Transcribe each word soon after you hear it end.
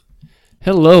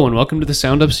Hello and welcome to the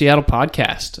Sound Up Seattle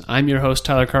podcast. I'm your host,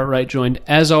 Tyler Cartwright, joined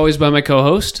as always by my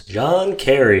co-host, John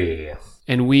Carey.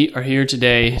 And we are here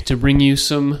today to bring you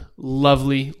some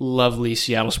lovely, lovely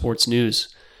Seattle sports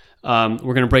news. We're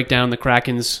going to break down the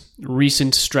Kraken's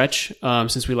recent stretch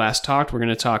since we last talked. We're going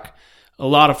to talk a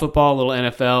lot of football, a little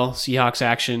NFL, Seahawks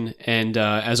action, and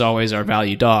as always, our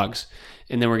value dogs.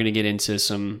 And then we're going to get into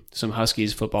some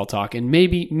Huskies football talk and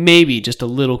maybe just a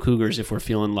little Cougars if we're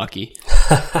feeling lucky.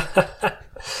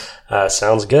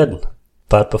 Sounds good.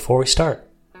 But before we start,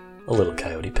 a little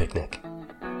coyote picnic.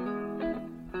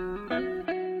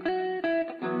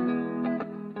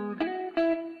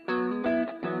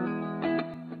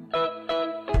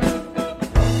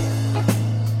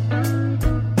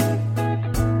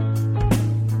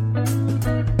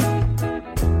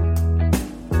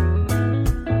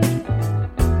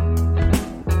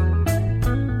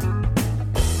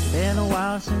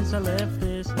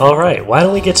 All right, why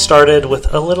don't we get started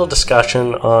with a little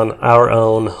discussion on our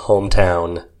own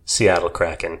hometown, Seattle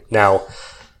Kraken. Now,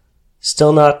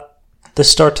 still not the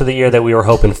start to the year that we were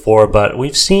hoping for, but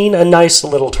we've seen a nice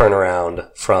little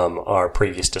turnaround from our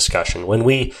previous discussion. When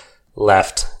we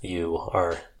left you,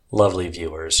 our lovely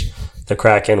viewers, the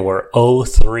Kraken were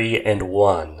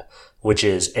 0-3-1, which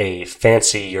is a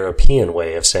fancy European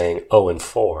way of saying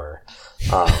 0-4.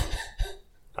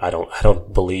 I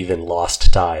don't believe in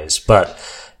lost ties, but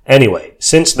anyway,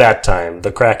 since that time,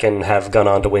 the Kraken have gone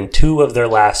on to win 2 of their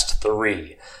last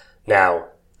 3. Now,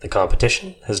 the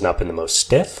competition has not been the most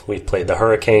stiff. We've played the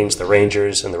Hurricanes, the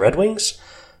Rangers, and the Red Wings,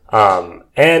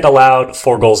 and allowed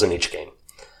 4 goals in each game.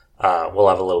 We'll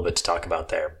have a little bit to talk about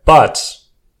there. But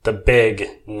the big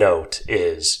note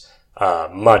is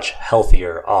much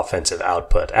healthier offensive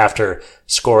output. After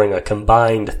scoring a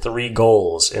combined 3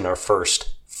 goals in our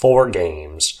first 4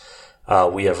 games,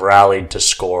 we have rallied to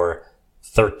score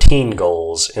 13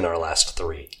 goals in our last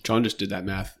 3. John just did that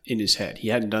math in his head. He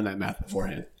hadn't done that math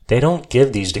beforehand. They don't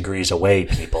give these degrees away,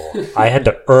 people. I had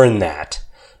to earn that.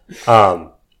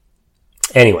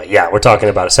 Anyway, yeah, we're talking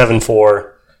about a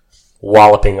 7-4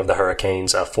 walloping of the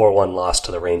Hurricanes, a 4-1 loss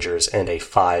to the Rangers, and a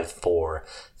 5-4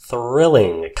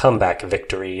 thrilling comeback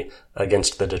victory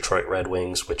against the Detroit Red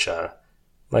Wings, which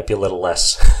might be a little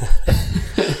less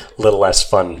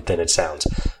fun than it sounds.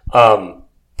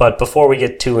 But before we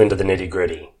get too into the nitty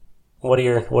gritty, what are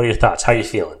your thoughts? How are you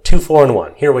feeling?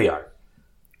 2-4-1. Here we are.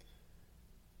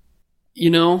 You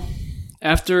know,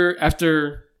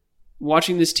 after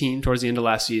watching this team towards the end of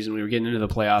last season, we were getting into the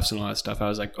playoffs and all that stuff. I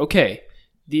was like, okay,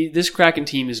 this Kraken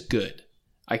team is good.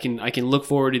 I can look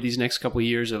forward to these next couple of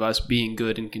years of us being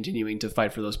good and continuing to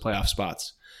fight for those playoff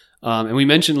spots. And we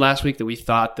mentioned last week that we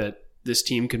thought that this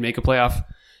team could make a playoff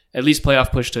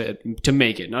push to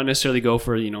make it, not necessarily go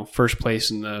for, first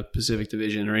place in the Pacific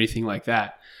Division or anything like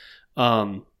that.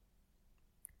 I'm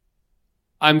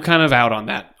kind of out on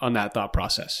that thought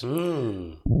process.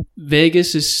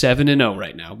 Vegas is 7-0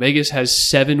 right now. Vegas has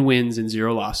 7 wins and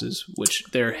 0 losses, which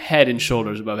they're head and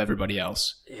shoulders above everybody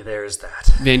else. Yeah, there's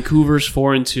that. Vancouver's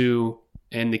 4-2,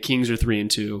 and the Kings are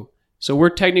 3-2. So we're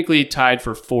technically tied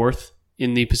for 4th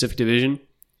in the Pacific Division.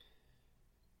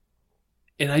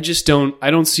 And I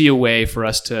don't see a way for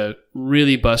us to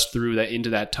really bust through that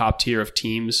into that top tier of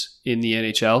teams in the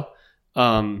NHL.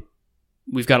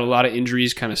 We've got a lot of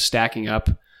injuries kind of stacking up.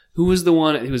 Who was the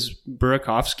one? It was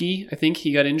Burakovsky. I think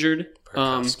he got injured.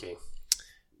 Burakovsky.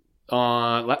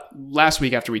 Last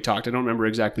week after we talked, I don't remember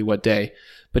exactly what day,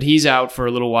 but he's out for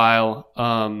a little while.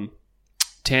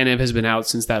 Tanev has been out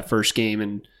since that first game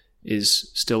and is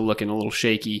still looking a little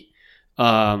shaky.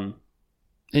 And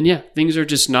yeah, things are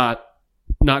just not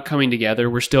coming together.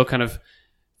 We're still kind of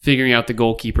figuring out the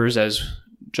goalkeepers, as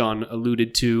John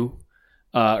alluded to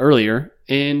earlier.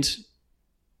 And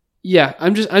yeah,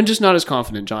 I'm just not as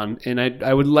confident, John. And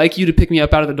I would like you to pick me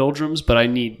up out of the doldrums, but I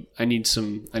need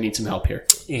some help here.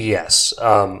 Yes.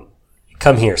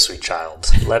 Come here, sweet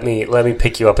child. Let me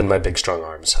pick you up in my big strong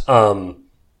arms.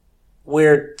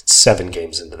 We're 7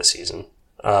 games into the season.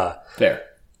 Fair.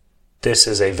 This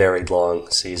is a very long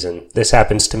season. This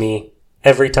happens to me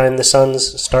every time the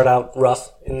Suns start out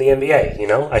rough in the NBA.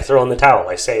 I throw in the towel.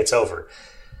 I say it's over.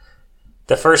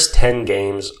 The first 10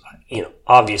 games,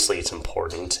 obviously it's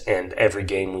important, and every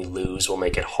game we lose will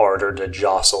make it harder to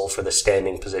jostle for the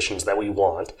standing positions that we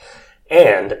want.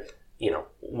 And,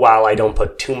 while I don't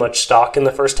put too much stock in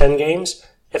the first 10 games,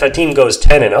 if a team goes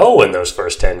 10-0 in those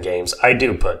first 10 games, I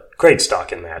do put great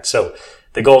stock in that. So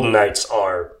the Golden Knights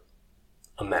are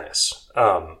a menace.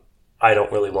 I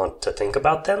don't really want to think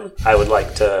about them. I would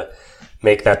like to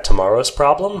make that tomorrow's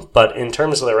problem. But in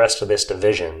terms of the rest of this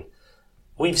division,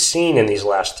 we've seen in these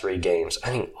last 3 games,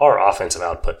 our offensive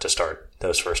output to start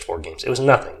those first 4 games. It was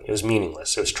nothing. It was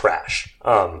meaningless. It was trash.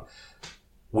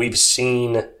 We've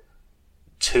seen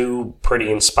 2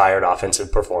 pretty inspired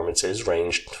offensive performances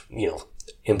ranged,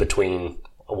 in between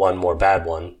one more bad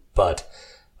one. But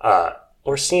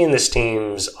we're seeing this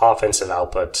team's offensive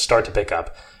output start to pick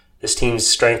up. This team's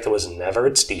strength was never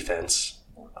its defense.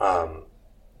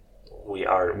 We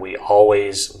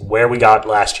always, where we got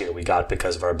last year, we got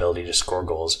because of our ability to score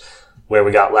goals. Where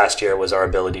we got last year was our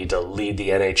ability to lead the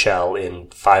NHL in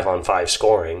 5-on-5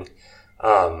 scoring.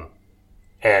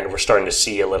 And we're starting to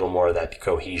see a little more of that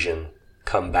cohesion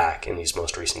come back in these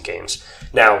most recent games.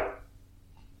 Now,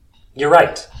 you're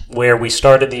right. Where we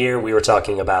started the year, we were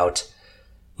talking about,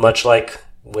 much like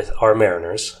with our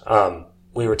Mariners,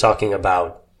 we were talking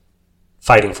about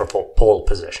fighting for pole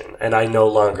position. And I no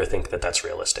longer think that that's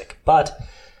realistic. But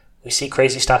we see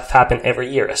crazy stuff happen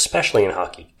every year, especially in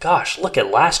hockey. Gosh, look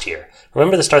at last year.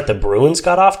 Remember the start the Bruins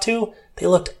got off to? They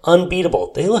looked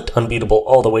unbeatable. They looked unbeatable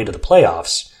all the way to the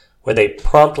playoffs, where they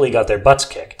promptly got their butts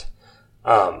kicked.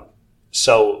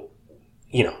 So,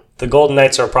 the Golden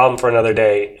Knights are a problem for another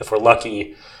day. If we're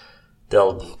lucky,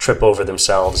 they'll trip over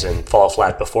themselves and fall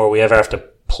flat before we ever have to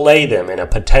play them in a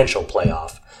potential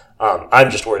playoff. I'm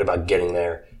just worried about getting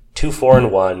there.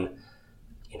 2-4-1.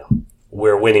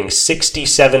 We're winning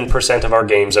 67% of our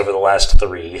games over the last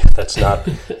 3. That's not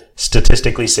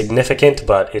statistically significant,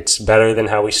 but it's better than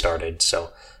how we started.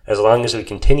 So as long as we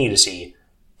continue to see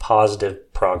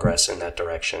positive progress in that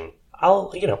direction,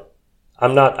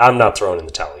 I'm not throwing in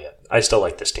the towel yet. I still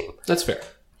like this team. That's fair.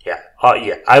 Yeah.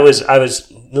 I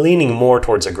was leaning more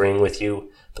towards agreeing with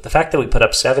you, but the fact that we put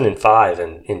up 7 and 5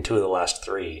 in 2 of the last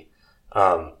 3,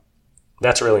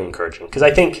 that's really encouraging. Because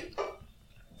I think,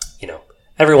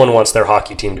 everyone wants their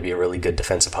hockey team to be a really good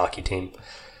defensive hockey team,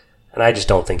 and I just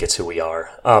don't think it's who we are.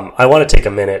 I want to take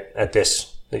a minute at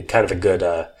this, kind of a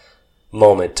good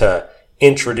moment, to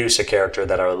introduce a character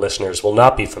that our listeners will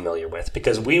not be familiar with,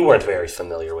 because we weren't very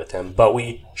familiar with him, but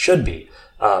we should be.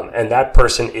 And that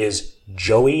person is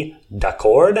Joey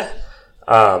Daccord.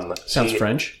 Sounds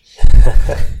French.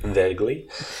 Vaguely.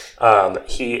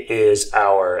 He is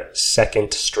our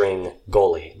second string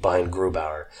goalie behind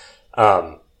Grubauer.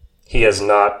 He has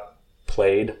not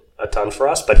played a ton for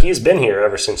us, but he's been here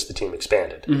ever since the team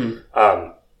expanded.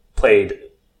 Mm-hmm. Played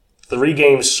 3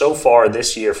 games so far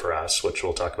this year for us, which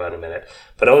we'll talk about in a minute,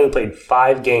 but only played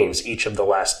 5 games each of the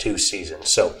last 2 seasons.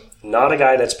 So not a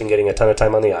guy that's been getting a ton of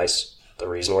time on the ice, the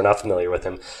reason we're not familiar with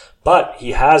him, but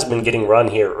he has been getting run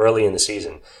here early in the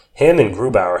season. Him and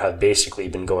Grubauer have basically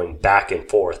been going back and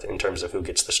forth in terms of who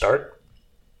gets the start.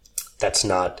 That's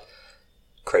not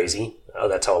crazy.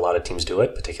 That's how a lot of teams do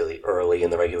it, particularly early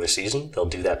in the regular season. They'll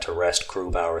do that to rest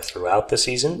Grubauer throughout the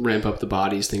season. Ramp up the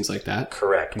bodies, things like that.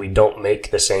 Correct. We don't make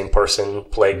the same person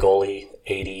play goalie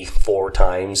 84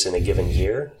 times in a given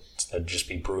year. That'd just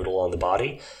be brutal on the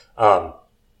body.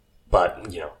 But,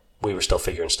 we were still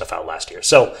figuring stuff out last year.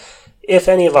 So if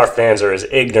any of our fans are as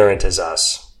ignorant as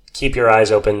us, keep your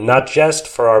eyes open, not just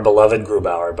for our beloved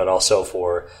Grubauer, but also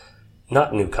for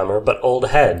not newcomer, but old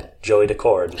head, Joey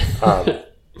Daccord.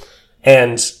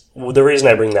 And the reason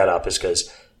I bring that up is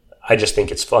because I just think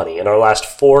it's funny. In our last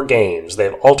 4 games,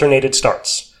 they've alternated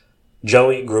starts.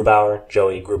 Joey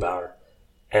Grubauer.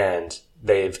 And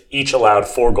they've each allowed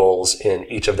 4 goals in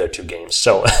each of their 2 games.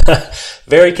 So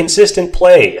very consistent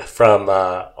play from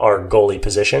our goalie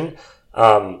position.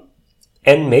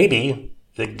 And maybe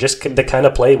just the kind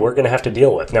of play we're going to have to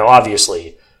deal with. Now,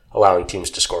 obviously, allowing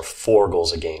teams to score 4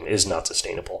 goals a game is not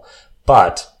sustainable.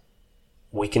 But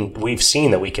we've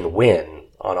seen that we can win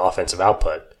on offensive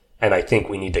output, and I think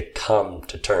we need to come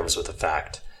to terms with the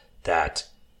fact that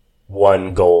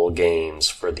 1-goal games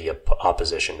for the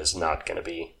opposition is not going to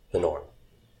be the norm.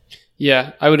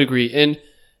 Yeah, I would agree. And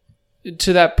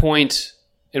to that point,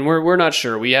 and we're not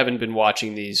sure. We haven't been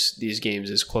watching these games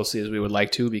as closely as we would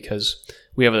like to because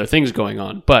we have other things going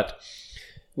on. But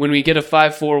when we get a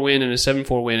 5-4 win and a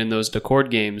 7-4 win in those Daccord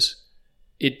games,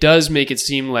 it does make it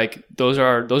seem like those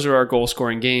are our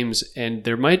goal-scoring games, and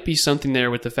there might be something there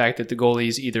with the fact that the goalie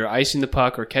is either icing the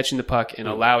puck or catching the puck and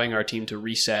allowing our team to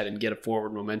reset and get a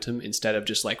forward momentum instead of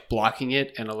just like blocking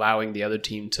it and allowing the other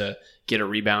team to get a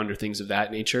rebound or things of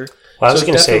that nature. Well, I was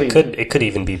going to say it could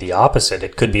even be the opposite.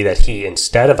 It could be that he,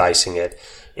 instead of icing it,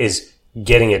 is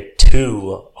getting it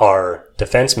to our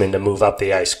defenseman to move up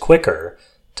the ice quicker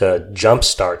to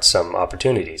jumpstart some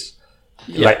opportunities.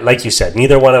 Yeah. Like you said,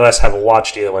 neither one of us have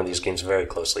watched either one of these games very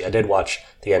closely. I did watch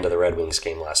the end of the Red Wings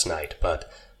game last night,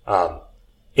 but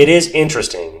it is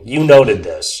interesting. You noted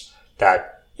this,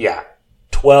 that,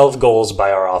 12 goals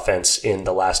by our offense in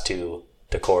the last 2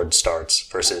 Daccord starts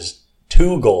versus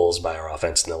 2 goals by our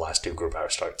offense in the last 2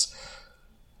 Grubauer starts.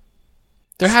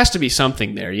 There has to be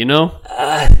something there, you know?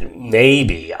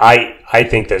 Maybe. I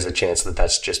think there's a chance that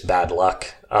that's just bad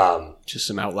luck. Just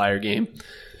some outlier game.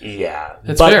 Yeah,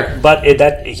 That's fair. But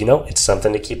it's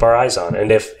something to keep our eyes on.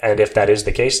 And if that is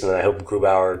the case, then I hope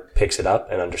Grubauer picks it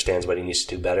up and understands what he needs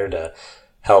to do better to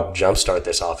help jumpstart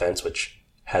this offense, which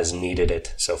has needed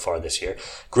it so far this year.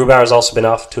 Grubauer has also been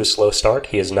off to a slow start.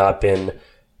 He has not been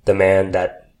the man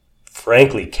that,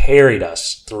 frankly, carried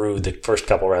us through the first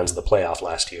couple rounds of the playoff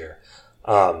last year.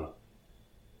 I'm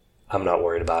not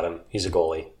worried about him. He's a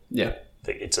goalie. Yeah.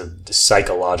 It's a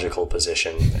psychological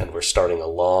position, and we're starting a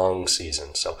long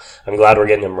season. So I'm glad we're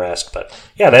getting him rest. But,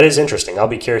 yeah, that is interesting. I'll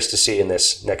be curious to see in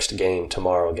this next game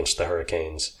tomorrow against the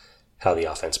Hurricanes how the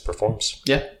offense performs.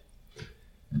 Yeah.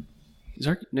 Is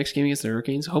our next game against the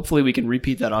Hurricanes? Hopefully we can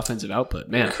repeat that offensive output.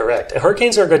 Man. Correct.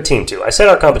 Hurricanes are a good team, too. I said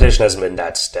our competition hasn't been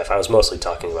that stiff. I was mostly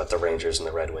talking about the Rangers and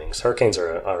the Red Wings. Hurricanes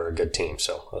are a good team,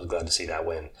 so I was glad to see that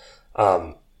win.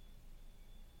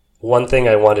 One thing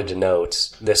I wanted to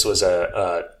note, this was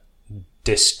a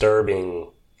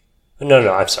disturbing...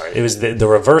 No, I'm sorry. It was the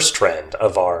reverse trend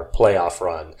of our playoff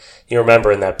run. You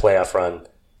remember in that playoff run,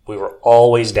 we were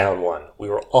always down one. We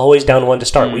were always down one to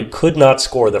start. Mm-hmm. We could not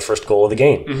score the first goal of the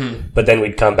game. Mm-hmm. But then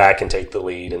we'd come back and take the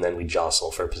lead, and then we'd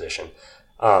jostle for position.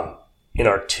 In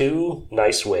our two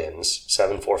nice wins,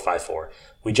 7-4, 5-4,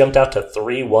 we jumped out to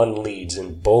 3-1 leads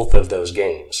in both of those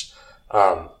games.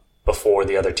 Before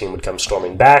the other team would come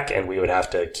storming back, and we would have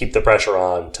to keep the pressure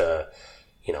on to,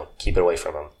 keep it away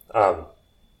from them.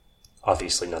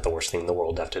 Obviously not the worst thing in the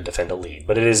world to have to defend a lead,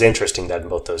 but it is interesting that in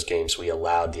both those games we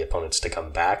allowed the opponents to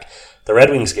come back. The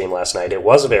Red Wings game last night, it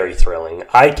was very thrilling.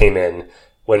 I came in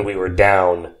when we were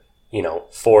down,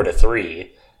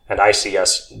 4-3, and I see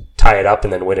us tie it up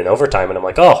and then win in overtime, and I'm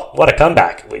like, oh, what a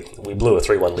comeback. We blew a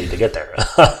 3-1 lead to get there.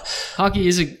 Hockey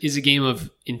is a game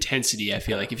of intensity, I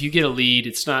feel like. If you get a lead,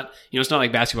 it's not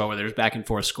like basketball where there's back and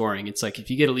forth scoring. It's like if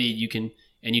you get a lead, you can,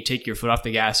 and you take your foot off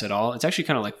the gas at all. It's actually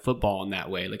kind of like football in that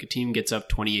way. Like a team gets up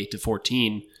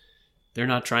 28-14, they're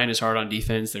not trying as hard on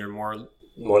defense. They're more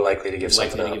likely to give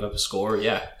up a score.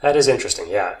 Yeah. That is interesting.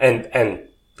 Yeah. And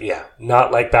yeah,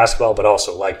 not like basketball, but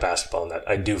also like basketball in that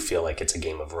I do feel like it's a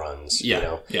game of runs.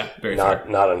 Yeah, yeah, very not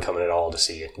uncommon at all to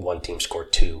see one team score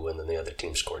 2 and then the other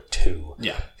team score 2.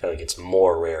 Yeah, I feel like it's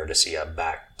more rare to see a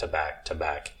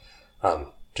back-to-back.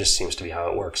 Just seems to be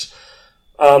how it works.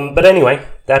 But anyway,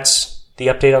 that's the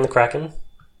update on the Kraken.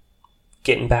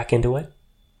 Getting back into it.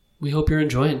 We hope you're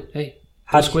enjoying. Hey,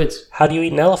 squids. How do you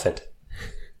eat an elephant?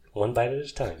 One bite at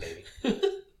a time, baby.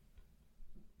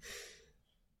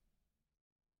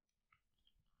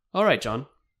 All right, John.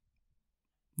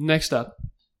 Next up,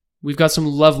 we've got some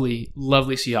lovely,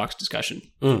 lovely Seahawks discussion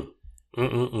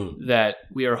that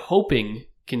we are hoping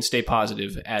can stay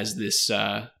positive as this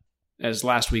as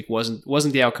last week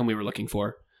wasn't the outcome we were looking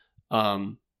for.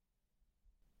 Yeah,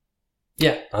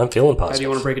 I'm feeling positive. How do you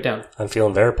want to break it down? I'm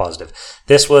feeling very positive.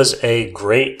 This was a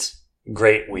great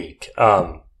week.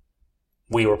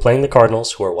 We were playing the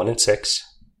Cardinals, who are 1-6.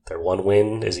 Their one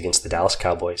win is against the Dallas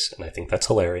Cowboys, and I think that's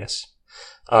hilarious.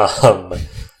 And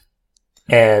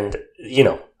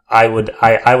I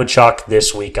would chalk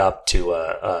this week up to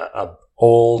a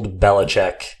old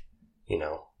Belichick,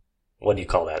 what do you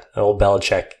call that? An old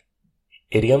Belichick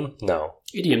idiom? No.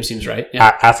 Idiom seems right.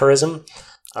 Yeah. Aphorism?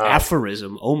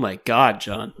 Aphorism. Oh my God,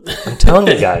 John. I'm telling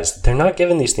you guys, they're not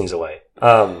giving these things away.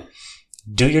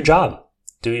 Do your job.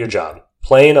 Do your job.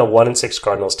 Playing a 1-6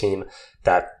 Cardinals team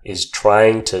that is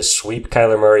trying to sweep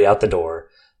Kyler Murray out the door.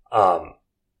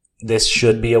 This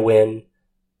should be a win.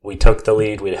 We took the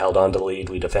lead. We held on to the lead.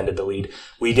 We defended the lead.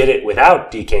 We did it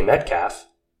without DK Metcalf.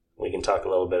 We can talk a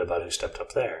little bit about who stepped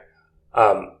up there.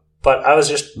 But I was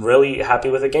just really happy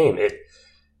with the game. It,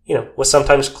 was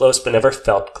sometimes close, but never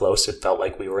felt close. It felt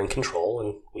like we were in control,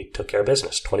 and we took care of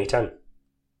business. 2010.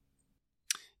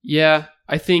 Yeah,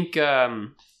 I think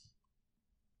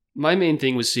my main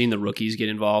thing was seeing the rookies get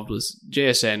involved. Was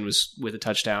JSN was with a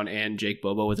touchdown and Jake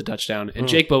Bobo with a touchdown, and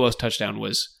Jake Bobo's touchdown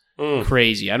was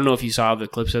crazy. I don't know if you saw the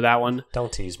clips of that one.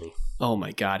 Don't tease me. Oh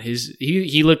my God,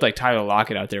 he looked like Tyler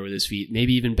Lockett out there with his feet,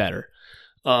 maybe even better,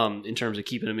 in terms of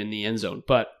keeping him in the end zone.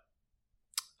 But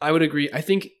I would agree. I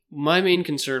think my main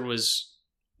concern was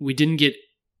we didn't get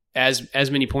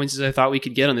as many points as I thought we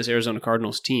could get on this Arizona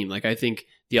Cardinals team. Like, I think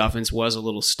the offense was a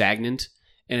little stagnant,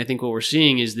 and I think what we're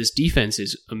seeing is this defense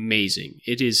is amazing.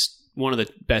 It is one of the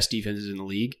best defenses in the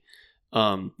league.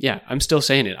 Yeah, I'm still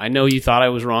saying it. I know you thought I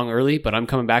was wrong early, but I'm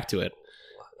coming back to it.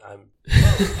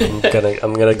 I'm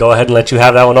gonna go ahead and let you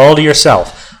have that one all to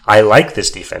yourself. I like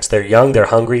this defense. They're young. They're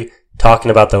hungry.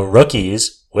 Talking about the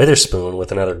rookies, Witherspoon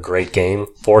with another great game.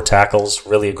 4 tackles,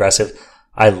 really aggressive.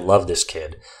 I love this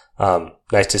kid.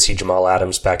 Nice to see Jamal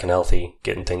Adams back and healthy,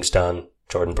 getting things done.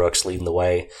 Jordan Brooks leading the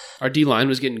way. Our D-line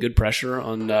was getting good pressure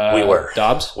on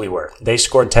Dobbs? We were. They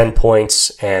scored 10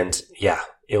 points, and yeah,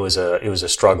 it was a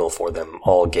struggle for them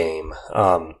all game.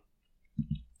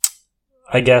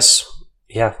 I guess,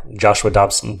 yeah, Joshua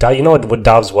Dobbs. You know what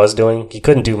Dobbs was doing? He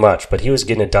couldn't do much, but he was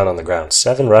getting it done on the ground.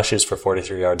 7 rushes for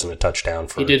 43 yards and a touchdown.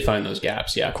 He did find those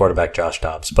gaps, yeah. Quarterback Josh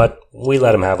Dobbs, but we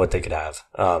let him have what they could have.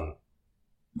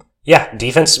 Yeah,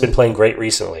 defense has been playing great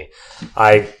recently.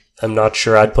 I'm not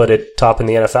sure I'd put it top in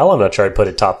the NFL. I'm not sure I'd put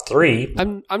it top 3.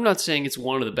 I'm not saying it's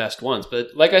one of the best ones, but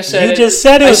like I said... You just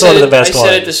said it was one of the best ones. I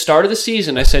said at the start of the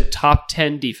season, I said top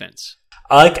 10 defense.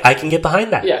 I can get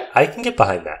behind that. Yeah. I can get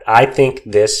behind that. I think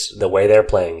the way they're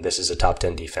playing, this is a top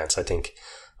 10 defense. I think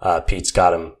Pete's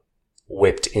got them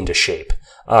whipped into shape.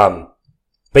 But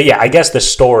yeah, I guess the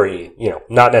story,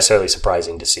 not necessarily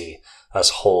surprising to see us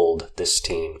hold this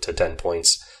team to 10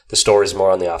 points. The story is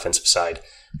more on the offensive side.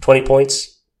 20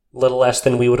 points, a little less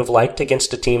than we would have liked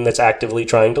against a team that's actively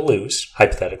trying to lose,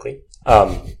 hypothetically.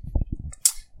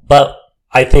 But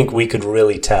I think we could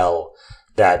really tell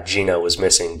that Geno was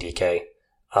missing DK.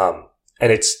 And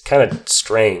it's kind of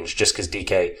strange just because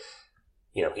DK,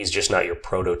 he's just not your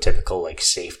prototypical like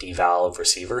safety valve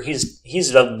receiver.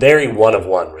 He's a very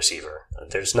one-of-one receiver.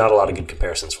 There's not a lot of good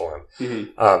comparisons for him.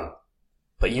 Mm-hmm.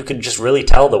 But you could just really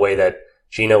tell the way that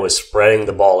Geno was spreading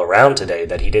the ball around today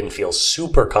that he didn't feel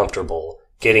super comfortable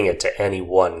getting it to any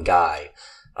one guy.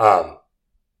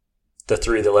 The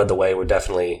 3 that led the way were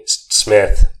definitely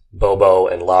Smith, Bobo,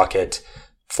 and Lockett,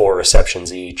 4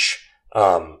 receptions each.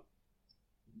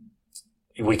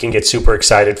 We can get super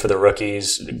excited for the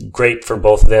rookies. Great for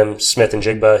both of them. Smith and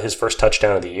Jigba, his first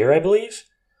touchdown of the year, I believe.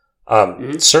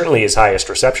 Certainly his highest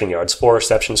reception yards, 4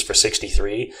 receptions for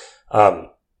 63.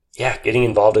 Getting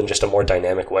involved in just a more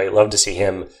dynamic way. Love to see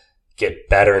him get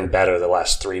better and better the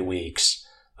last 3 weeks.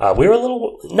 We were a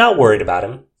little not worried about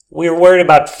him. We were worried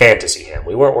about fantasy him.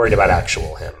 We weren't worried about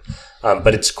actual him.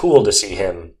 But it's cool to see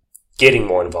him getting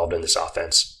more involved in this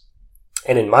offense.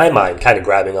 And in my mind, kind of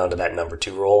grabbing onto that number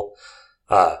 2 role.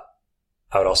 I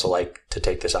would also like to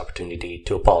take this opportunity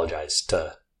to apologize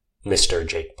to Mr.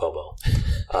 Jake Bobo.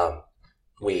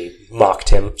 We mocked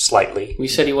him slightly. We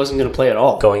said he wasn't going to play at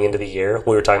all. Going into the year,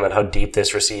 we were talking about how deep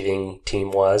this receiving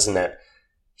team was and that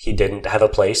he didn't have a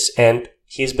place. And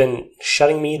he's been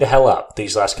shutting me the hell up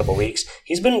these last couple of weeks.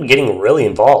 He's been getting really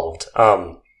involved.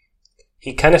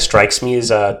 He kind of strikes me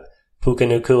as a Puka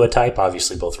Nacua type,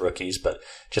 obviously both rookies, but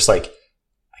just like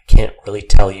I can't really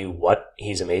tell you what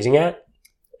he's amazing at.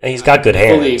 And he's got good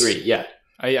hands. I fully agree. Yeah,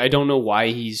 I don't know why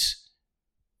he's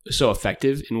so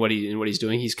effective in what he's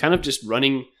doing. He's kind of just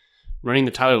running the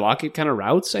Tyler Lockett kind of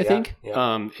routes, I think.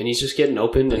 Yeah. And he's just getting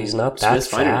open. But he's not that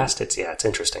fast. It's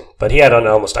interesting. But he had an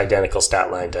almost identical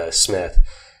stat line to Smith,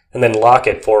 and then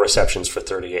Lockett 4 receptions for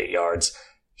 38 yards.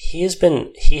 He has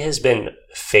been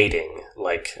fading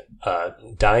like a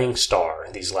dying star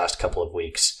these last couple of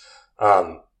weeks.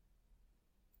 And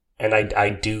I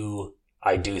do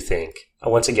think,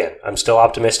 once again, I'm still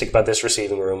optimistic about this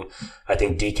receiving room. I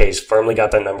think DK's firmly got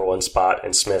that number 1 spot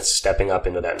and Smith's stepping up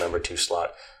into that number 2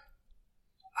 slot.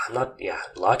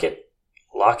 Lockett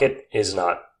is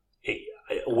not,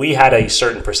 we had a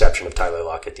certain perception of Tyler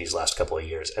Lockett these last couple of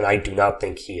years, and I do not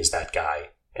think he is that guy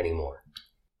anymore.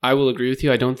 I will agree with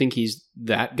you. I don't think he's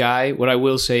that guy. What I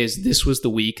will say is this was the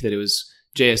week that it was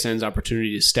JSN's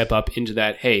opportunity to step up into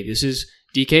that, hey, this is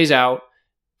DK's out.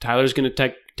 Tyler's going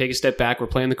to take a step back. We're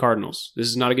playing the Cardinals. This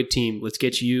is not a good team. Let's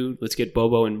get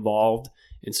Bobo involved.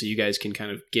 And so you guys can kind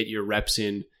of get your reps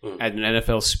in at an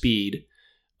NFL speed.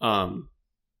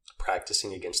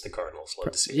 Practicing against the Cardinals.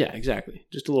 Love to see. Yeah, exactly.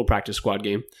 Just a little practice squad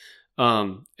game.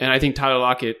 And I think Tyler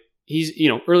Lockett, he's,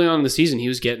 early on in the season, he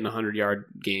was getting 100-yard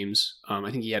games.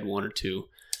 I think he had 1 or 2.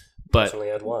 But definitely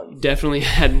had 1. Definitely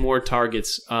had more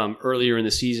targets earlier in the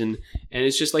season. And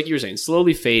it's just like you were saying,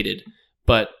 slowly faded.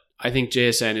 But I think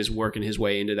JSN is working his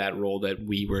way into that role that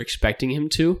we were expecting him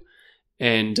to.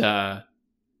 And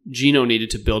Geno needed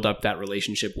to build up that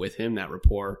relationship with him, that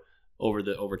rapport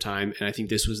over time. And I think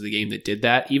this was the game that did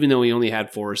that, even though he only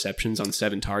had 4 receptions on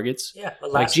 7 targets. Yeah,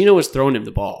 but Geno was throwing him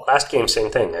the ball. Last game, same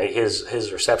thing.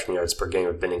 His reception yards per game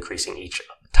have been increasing each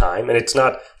time. And it's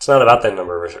not about that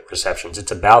number of receptions.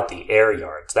 It's about the air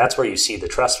yards. That's where you see the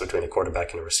trust between a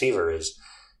quarterback and a receiver is,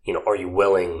 are you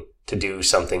willing to do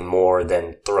something more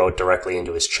than throw it directly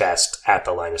into his chest at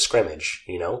the line of scrimmage,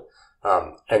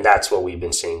 and that's what we've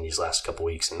been seeing these last couple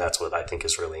weeks, and that's what I think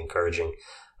is really encouraging.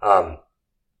 Another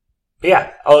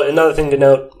thing to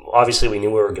note, obviously we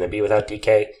knew we were going to be without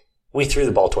DK. We threw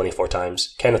the ball 24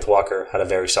 times. Kenneth Walker had a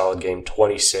very solid game,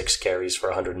 26 carries for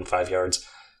 105 yards.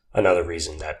 another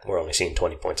reason that we're only seeing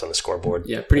 20 points on the scoreboard.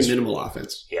 Yeah, pretty minimal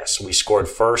offense. Yes, we scored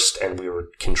first, and we were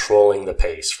controlling the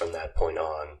pace from that point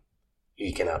on,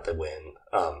 eking out the win.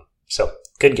 So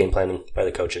good game planning by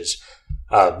the coaches.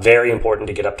 Very important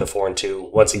to get up to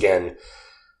 4-2. Once again,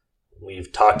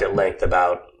 we've talked at length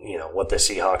about what the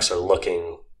Seahawks are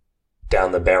looking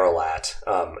down the barrel at,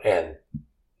 and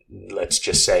let's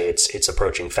just say it's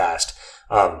approaching fast.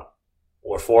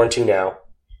 We're 4-2 now.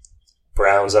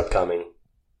 Browns upcoming.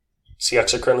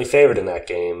 Seahawks are currently favored in that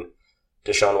game.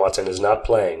 Deshaun Watson is not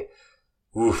playing.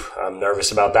 Oof, I'm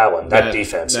nervous about that one. That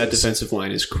defensive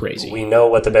line is crazy. We know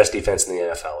what the best defense in the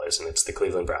NFL is, and it's the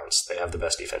Cleveland Browns. They have the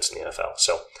best defense in the NFL.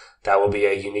 So that will be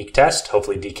a unique test.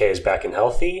 Hopefully DK is back and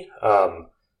healthy.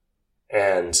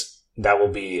 And that will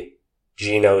be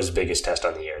Geno's biggest test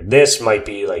on the year. This might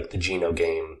be like the Geno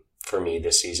game for me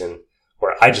this season,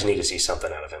 where I just need to see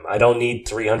something out of him. I don't need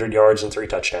 300 yards and 3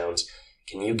 touchdowns.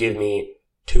 Can you give me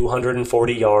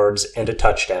 240 yards and a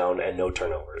touchdown and no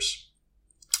turnovers?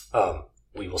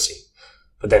 We will see.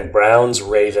 But then Browns,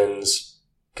 Ravens,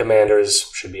 Commanders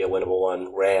should be a winnable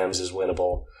one. Rams is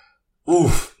winnable.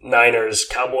 Oof. Niners,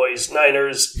 Cowboys,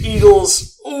 Niners,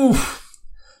 Eagles. Oof.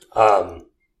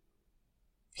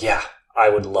 Yeah, I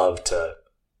would love to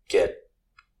get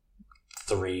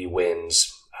 3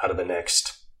 wins out of the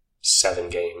next 7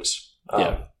 games.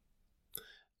 Yeah.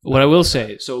 What I will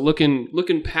say, so looking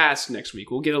past next week,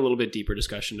 we'll get a little bit deeper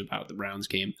discussion about the Browns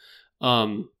game.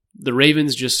 The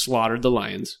Ravens just slaughtered the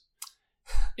Lions,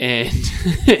 and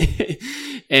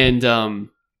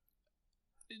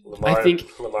Lamar, I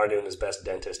think Lamar doing his best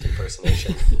dentist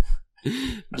impersonation.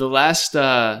 the last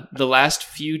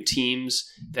few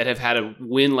teams that have had a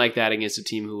win like that against a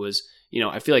team who was,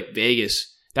 I feel like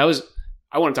Vegas. I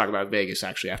want to talk about Vegas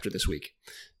actually after this week.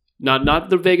 Not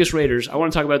the Vegas Raiders. I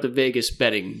want to talk about the Vegas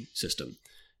betting system.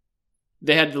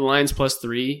 They had the Lions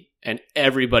 +3, and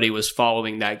everybody was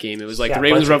following that game. It was like the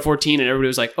Ravens were up 14, and everybody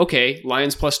was like, okay,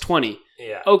 Lions +20.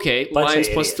 Yeah. Okay, Lions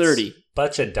 +30.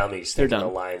 Bunch of dummies thinking the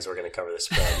Lions were going to cover the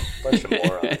spread. Bunch of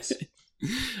morons.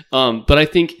 But I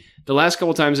think the last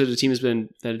couple times that a team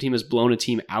has blown a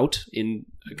team out in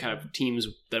kind of teams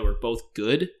that were both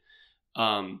good,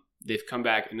 they've come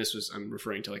back, and I'm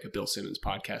referring to like a Bill Simmons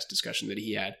podcast discussion that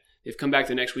he had. They've come back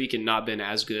the next week and not been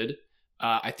as good.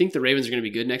 I think the Ravens are going to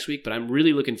be good next week, but I'm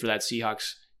really looking for that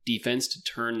Seahawks defense to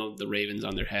turn the Ravens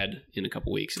on their head in a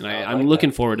couple weeks. And I'm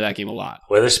looking forward to that game a lot.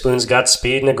 Witherspoon's got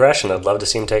speed and aggression. I'd love to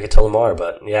see him take it to Lamar,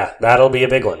 but yeah, that'll be a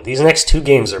big one. These next 2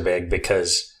 games are big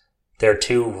because they're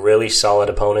 2 really solid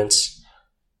opponents,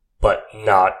 but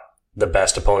not the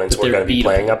best opponents we're going to be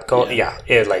playing up.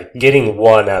 Like getting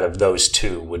 1 out of those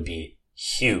 2 would be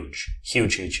huge,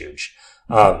 huge, huge, huge.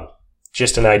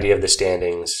 Just an idea of the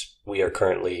standings. We are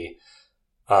currently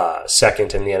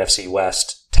second in the NFC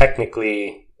West.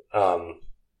 Technically,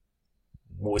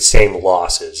 with same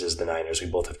losses as the Niners. We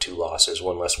both have 2 losses,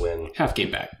 1 less win. Half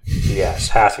game back. Yes,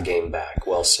 half a game back.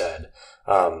 Well said.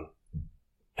 And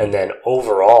then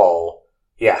overall,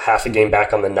 half a game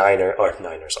back on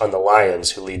the on the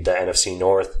Lions, who lead the NFC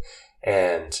North,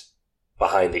 and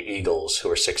behind the Eagles, who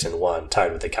are 6-1,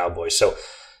 tied with the Cowboys. So,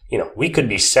 we could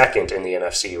be second in the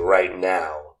NFC right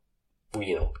now,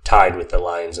 tied with the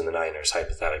Lions and the Niners,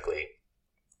 hypothetically.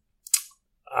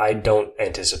 I don't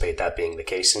anticipate that being the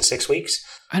case in 6 weeks.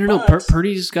 I don't know.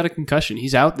 Purdy's got a concussion.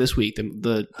 He's out this week.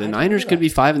 The Niners could be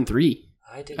 5-3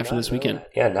 after this weekend. That.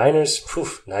 Yeah, Niners.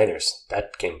 Niners.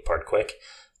 That came apart quick.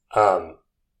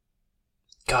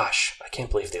 Gosh, I can't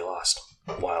believe they lost.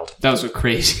 Wild. That was a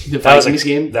crazy. The Vikings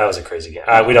game. That was a crazy game.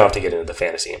 We don't have to get into the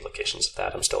fantasy implications of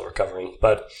that. I'm still recovering,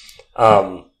 but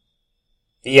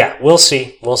we'll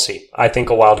see. We'll see. I think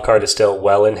a wild card is still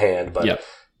well in hand, but. Yep.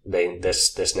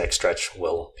 This next stretch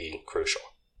will be crucial.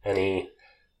 Any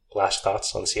last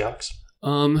thoughts on the Seahawks?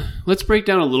 Let's break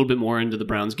down a little bit more into the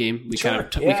Browns game. We kind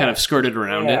of skirted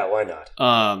around it. Yeah, why not?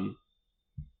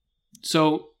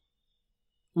 So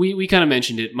we kind of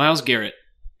mentioned it. Myles Garrett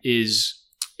is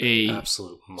a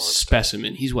absolute monster.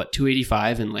 Specimen. He's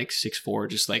 285 and 6'4",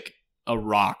 just like a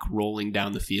rock rolling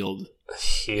down the field.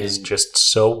 He is just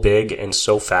so big and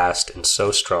so fast and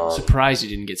so strong. Surprised he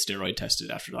didn't get steroid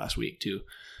tested after last week too.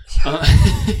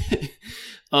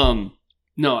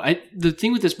 The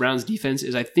thing with this Browns defense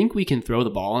is I think we can throw the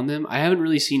ball on them. I haven't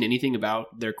really seen anything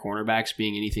about their cornerbacks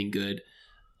being anything good.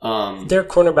 Their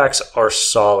cornerbacks are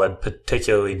solid,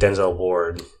 particularly Denzel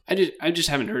Ward. I just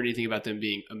haven't heard anything about them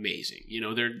being amazing.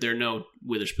 They're no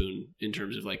Witherspoon in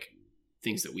terms of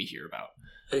things that we hear about.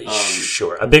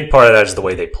 Sure. A big part of that is the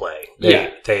way they play.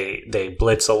 They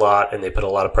blitz a lot and they put a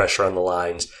lot of pressure on the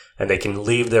lines, and they can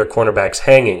leave their cornerbacks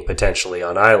hanging potentially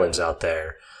on islands out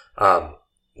there,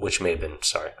 which may have been,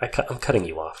 sorry, I'm cutting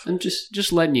you off. I'm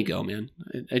just letting you go, man.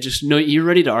 I just know you're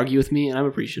ready to argue with me, and I'm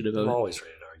appreciative of it. I'm always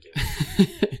ready to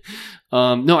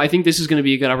argue. No, I think this is going to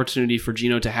be a good opportunity for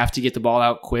Geno to have to get the ball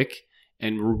out quick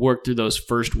and work through those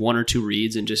first one or two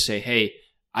reads and just say, hey,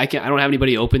 I don't have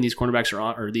anybody open. These cornerbacks are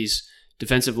on, or these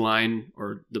defensive line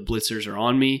or the blitzers are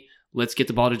on me. Let's get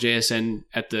the ball to JSN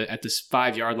at the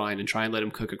 5-yard line and try and let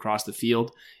him cook across the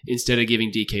field instead of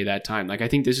giving DK that time. Like, I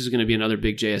think this is going to be another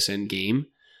big JSN game.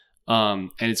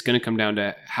 And it's going to come down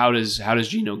to how does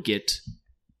Geno get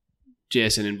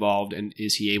JSN involved, and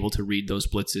is he able to read those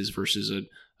blitzes versus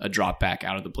a drop back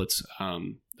out of the blitz,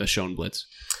 a shown blitz?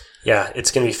 Yeah,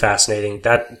 it's going to be fascinating.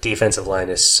 That defensive line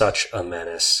is such a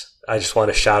menace. I just want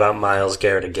to shout out Myles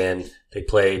Garrett again. They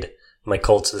played my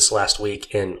Colts this last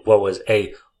week in what was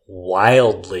a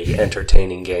wildly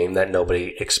entertaining game that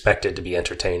nobody expected to be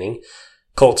entertaining.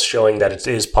 Colts showing that it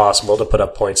is possible to put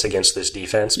up points against this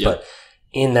defense, Yep. But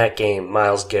in that game,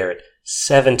 Myles Garrett,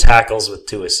 7 tackles with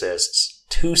 2 assists,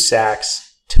 2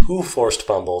 sacks, 2 forced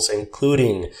fumbles,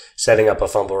 including setting up a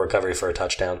fumble recovery for a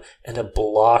touchdown, and a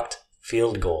blocked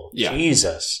field goal. Yeah.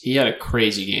 Jesus. He had a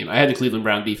crazy game. I had the Cleveland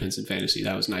Brown defense in fantasy.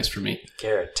 That was nice for me.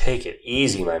 Garrett, take it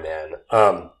easy, my man.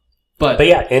 But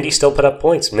yeah, Andy still put up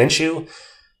points. Minshew,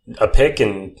 a pick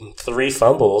and 3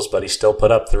 fumbles, but he still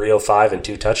put up 305 and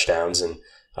 2 touchdowns, and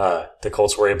the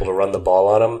Colts were able to run the ball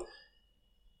on him.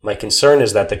 My concern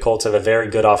is that the Colts have a very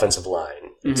good offensive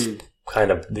line. It's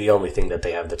kind of the only thing that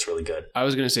they have that's really good. I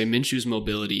was going to say Minshew's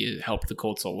mobility helped the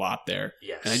Colts a lot there.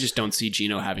 Yes. And I just don't see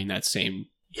Geno having that same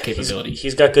capability.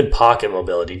 He's got good pocket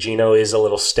mobility. Geno is a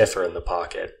little stiffer in the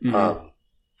pocket. And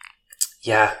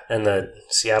the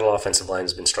Seattle offensive line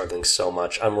has been struggling so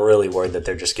much. I'm really worried that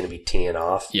they're just going to be teeing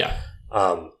off. Yeah.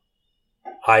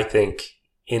 I think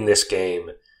in this game,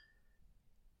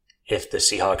 if the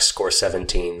Seahawks score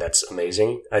 17, that's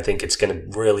amazing. I think it's going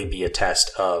to really be a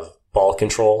test of ball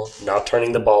control, not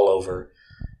turning the ball over,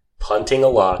 punting a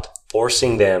lot,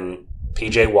 forcing them,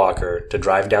 PJ Walker, to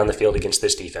drive down the field against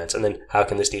this defense. And then how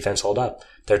can this defense hold up?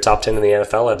 They're top 10 in the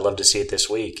NFL. I'd love to see it this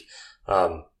week.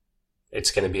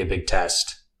 It's going to be a big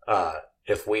test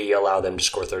if we allow them to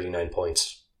score 39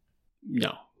 points.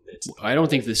 No. I don't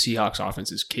think the Seahawks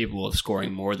offense is capable of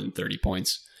scoring more than 30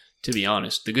 points, to be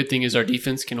honest. The good thing is our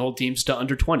defense can hold teams to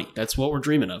under 20. That's what we're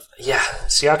dreaming of. Yeah,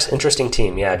 Seahawks, interesting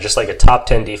team. Yeah, just like a top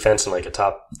 10 defense and like a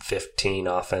top 15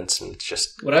 offense. And it's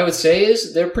just... What I would say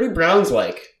is they're pretty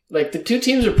Browns-like. Like, the two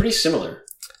teams are pretty similar.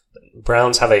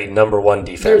 Browns have a number 1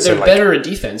 defense. They're better in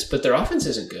defense, but their offense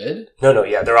isn't good. No,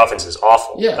 yeah, their offense is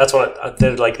awful. Yeah. That's what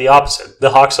they're like the opposite.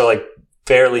 The Hawks are like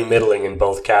fairly middling in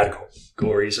both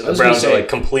categories, and the Browns are like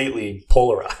completely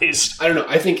polarized. I don't know.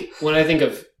 When I think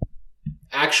of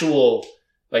actual,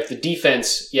 like the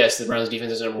defense, yes, the Browns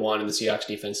defense is number 1 and the Seahawks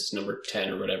defense is number 10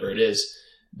 or whatever it is,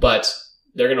 but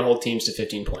they're going to hold teams to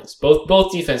 15 points.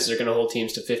 Both defenses are going to hold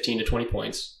teams to 15 to 20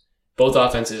 points. Both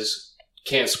offenses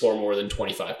can't score more than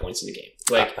 25 points in the game.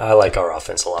 Like, I like our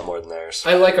offense a lot more than theirs.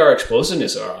 I like our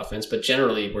explosiveness of our offense, but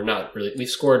generally we're not really. We've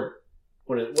scored.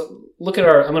 Look at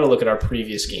our. I'm going to look at our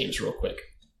previous games real quick.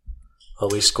 Well,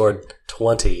 we scored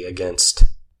 20 against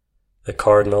the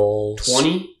Cardinals.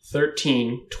 20,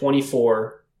 13,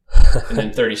 24, and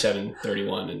then 37,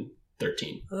 31, and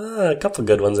 13. A couple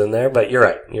good ones in there, but you're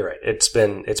right. It's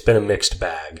been a mixed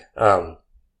bag.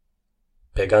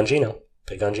 Big on Geno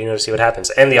to see what happens.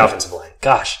 And the offensive line.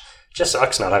 Gosh, it just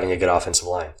sucks not having a good offensive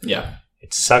line. Yeah.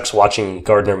 It sucks watching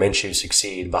Gardner Minshew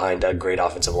succeed behind a great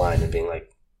offensive line and being like,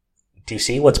 do you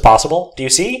see what's possible? Do you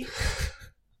see?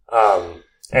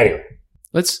 Anyway.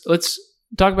 Let's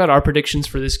talk about our predictions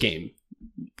for this game.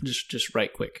 Just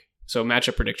right quick. So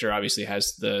matchup predictor obviously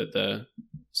has the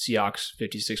Seahawks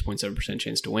 56.7%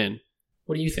 chance to win.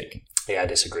 What do you think? Yeah, I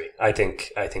disagree. I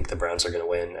think the Browns are going to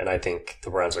win, and I think the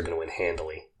Browns are going to win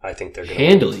handily. I think they're going to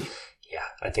handily. Yeah,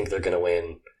 I think they're going to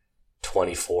win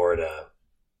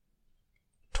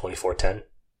 24-10.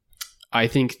 I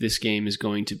think this game is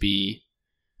going to be.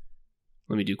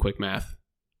 Let me do quick math.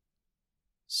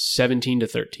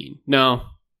 17-13. No.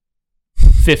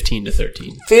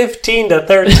 15-13.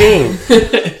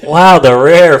 15-13. Wow, the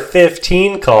rare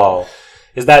 15 call.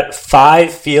 Is that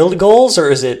 5 field goals, or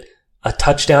is it a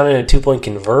touchdown and a 2-point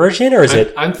conversion, or is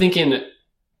it? I'm thinking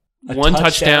one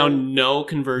touchdown, no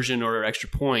conversion or extra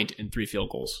point, and 3 field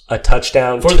goals. A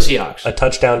touchdown for the Seahawks. A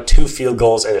touchdown, 2 field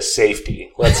goals, and a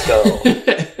safety. Let's go.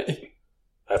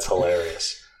 That's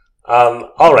hilarious.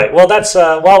 All right. Well, that's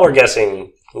while we're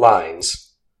guessing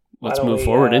lines. Let's move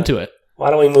forward into it.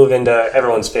 Why don't we move into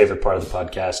everyone's favorite part of the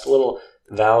podcast, a little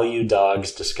value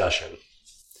dogs discussion.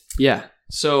 Yeah.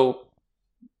 So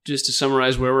just to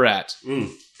summarize where we're at,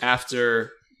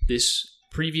 after this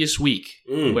previous week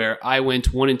where I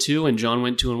went 1-2 and John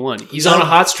went 2-1. He's on a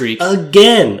hot streak.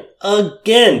 Again.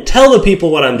 Tell the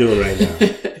people what I'm doing right now.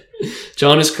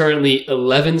 John is currently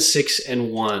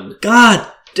 11-6-1.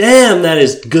 God damn, that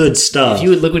is good stuff. If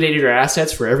you had liquidated your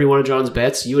assets for every one of John's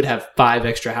bets, you would have 5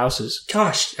 extra houses.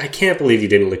 Gosh, I can't believe you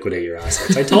didn't liquidate your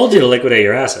assets. I told you to liquidate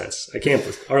your assets. I can't.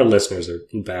 Our listeners are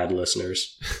bad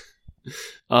listeners.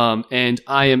 And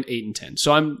I am 8-10.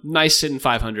 So I'm nice sitting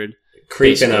 500.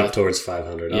 Creeping basically up towards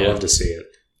 500. I love to see it.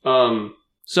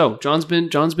 So John's been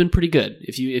pretty good.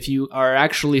 If you are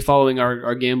actually following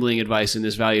our gambling advice in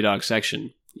this Value Dog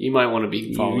section, you might want to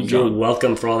be following John. You're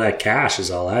welcome for all that cash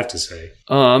is all I have to say.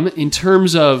 In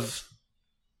terms of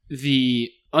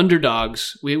the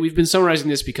underdogs, we've been summarizing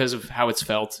this because of how it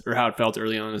felt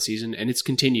early on in the season, and it's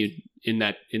continued in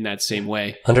that same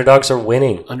way. Underdogs are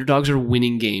winning. Underdogs are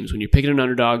winning games. When you're picking an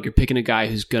underdog, you're picking a guy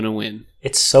who's gonna win.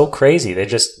 It's so crazy.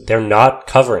 They're not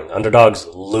covering. Underdogs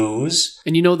lose.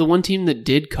 And the one team that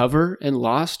did cover and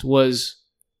lost was,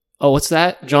 what's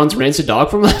that? John's rancid dog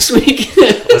from last week?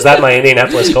 Was that my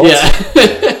Indianapolis Colts? Yeah.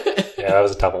 Yeah, that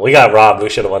was a tough one. We got robbed. We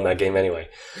should have won that game anyway.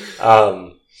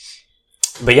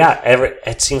 But yeah,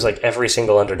 it seems like every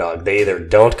single underdog, they either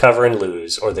don't cover and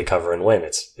lose or they cover and win.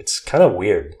 It's kind of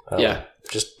weird. Yeah.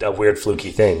 Just a weird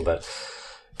fluky thing, but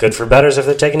good for bettors if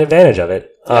they're taking advantage of it.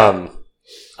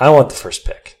 I want the first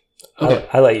pick. Okay.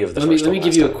 I let you have the first Let one me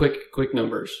give you a quick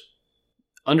numbers.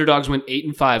 Underdogs went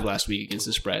 8-5 last week against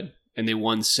the spread, and they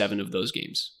won 7 of those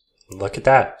games. Look at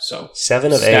that. So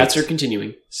 7 of 8. Stats are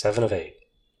continuing. 7 of 8.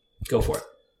 Go for it.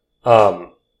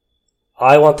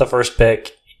 I want the first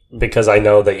pick because I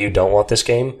know that you don't want this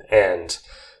game, and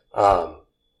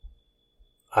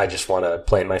I just want to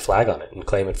plant my flag on it and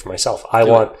claim it for myself. I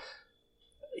want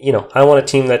a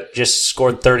team that just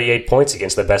scored 38 points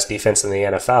against the best defense in the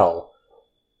NFL.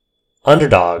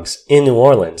 Underdogs in New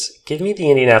Orleans. Give me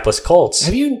the Indianapolis Colts.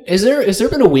 Is there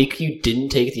been a week you didn't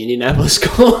take the Indianapolis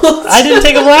Colts? I didn't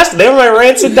take them last. They were my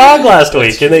rancid dog last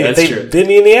week, and they bit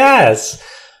me in the ass.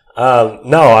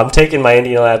 No, I'm taking my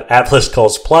Indianapolis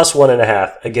Colts plus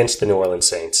 1.5 against the New Orleans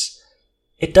Saints.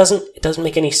 It doesn't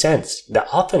make any sense.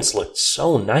 The offense looked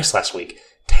so nice last week.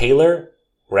 Taylor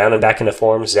rounding back into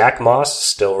form. Zach Moss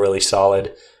still really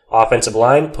solid. Offensive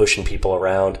line pushing people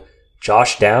around.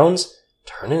 Josh Downs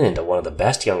turning into one of the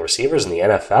best young receivers in the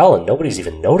NFL, and nobody's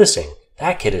even noticing.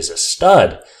 That kid is a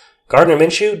stud. Gardner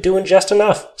Minshew doing just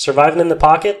enough. Surviving in the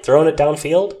pocket, throwing it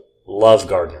downfield. Love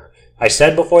Gardner. I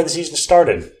said before the season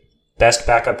started, best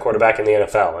backup quarterback in the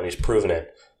NFL, and he's proven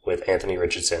it with Anthony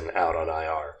Richardson out on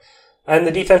IR. And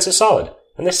the defense is solid.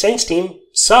 And the Saints team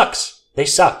sucks. They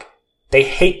suck. They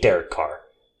hate Derek Carr.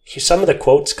 Some of the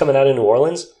quotes coming out of New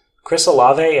Orleans, Chris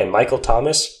Olave and Michael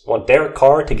Thomas want Derek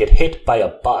Carr to get hit by a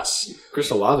bus. Chris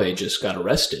Olave just got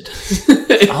arrested.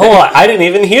 I didn't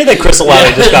even hear that Chris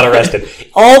Olave just got arrested.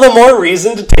 All the more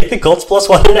reason to take the Colts plus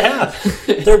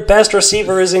 1.5. Their best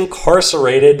receiver is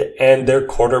incarcerated, and their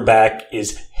quarterback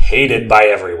is hated by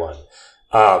everyone.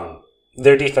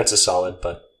 Their defense is solid,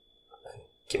 but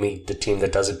give me the team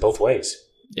that does it both ways.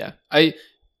 Yeah,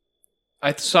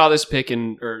 I saw this pick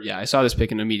and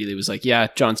immediately was like, yeah,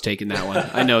 John's taking that one.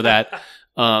 I know that.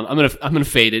 I'm gonna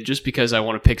fade it just because I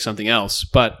want to pick something else.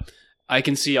 But I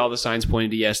can see all the signs pointing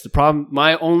to yes. The problem,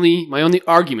 my only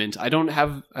argument, I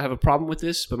have a problem with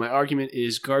this, but my argument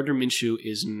is Gardner Minshew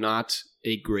is not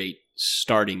a great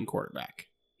starting quarterback.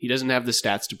 He doesn't have the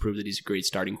stats to prove that he's a great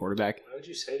starting quarterback. Why would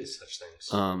you say such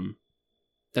things?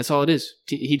 That's all it is.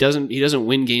 He doesn't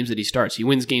win games that he starts. He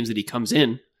wins games that he comes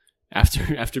in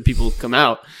after people come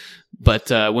out. But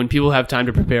when people have time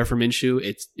to prepare for Minshew,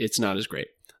 it's not as great.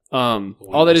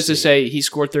 All that is to say, he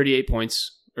scored 38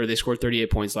 points, or they scored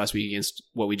 38 points last week against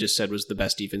what we just said was the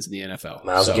best defense in the NFL.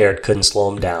 Myles Garrett couldn't slow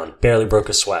him down. Barely broke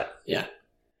a sweat. Yeah.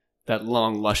 That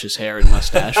long, luscious hair and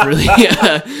mustache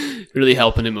really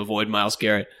helping him avoid Myles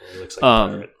Garrett. He looks like a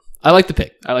pirate. I like the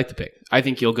pick. I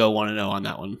think you'll go 1-0 on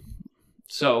that one.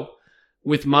 So,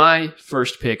 with my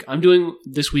first pick, I'm doing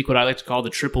this week what I like to call the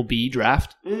triple B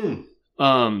draft.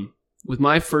 With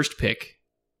my first pick,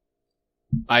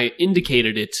 I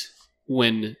indicated it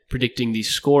when predicting the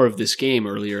score of this game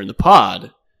earlier in the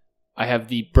pod. I have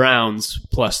the Browns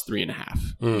plus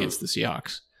 3.5 against the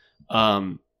Seahawks.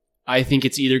 I think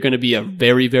it's either going to be a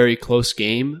very, very close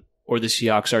game or the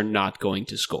Seahawks are not going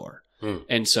to score.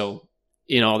 And so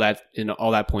in all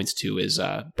that points to is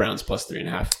Browns plus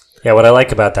 3.5. Yeah, what I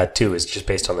like about that too is just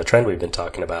based on the trend we've been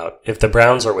talking about. If the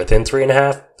Browns are within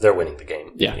 3.5, they're winning the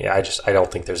game. Yeah, I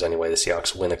don't think there's any way the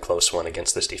Seahawks win a close one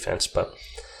against this defense. But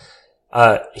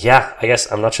I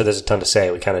guess I'm not sure there's a ton to say.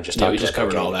 We kind of just talked. We just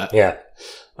covered all that. Yeah.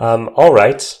 All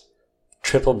right.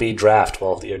 triple B draft.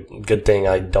 Well, good thing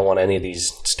I don't want any of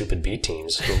these stupid B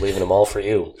teams. We're leaving them all for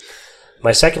you.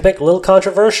 My second pick, a little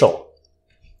controversial,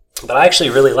 but I actually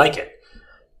really like it.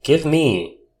 Give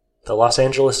me the Los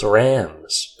Angeles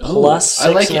Rams plus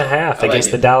 6.5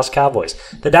 against the Dallas Cowboys.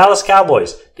 The Dallas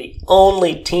Cowboys, the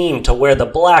only team to wear the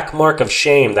black mark of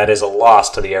shame that is a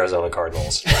loss to the Arizona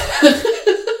Cardinals.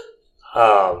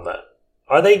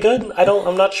 Are they good?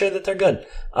 I'm not sure that they're good.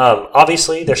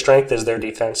 Obviously, their strength is their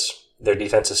defense. Their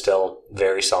defense is still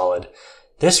very solid.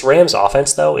 This Rams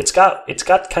offense, though, it's got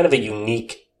kind of a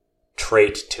unique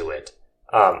trait to it.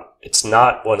 It's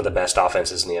not one of the best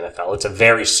offenses in the NFL. It's a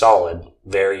very solid,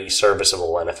 very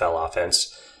serviceable NFL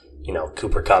offense. You know,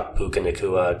 Cooper Kupp, Puka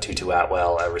Nacua, Tutu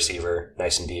Atwell at receiver,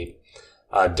 nice and deep.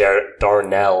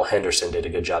 Darnell Henderson did a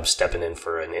good job stepping in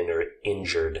for an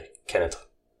injured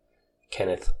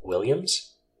Kenneth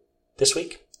Williams this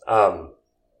week.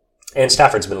 And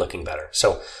Stafford's been looking better.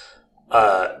 So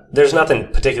there's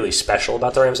nothing particularly special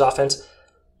about the Rams offense,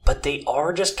 but they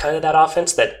are just kind of that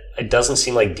offense that it doesn't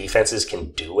seem like defenses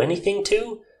can do anything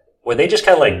to, where they just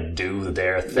kind of like do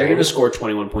their thing. They're going to score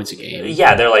 21 points a game.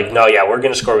 Yeah, they're like, no, yeah, we're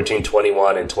going to score between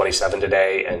 21 and 27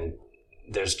 today, and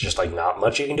there's just like not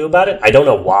much you can do about it. I don't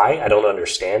know why. I don't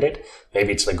understand it.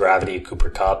 Maybe it's the gravity of Cooper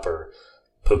Kupp or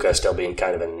Puka still being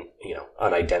kind of an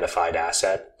unidentified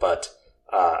asset, but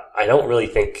I don't really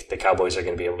think the Cowboys are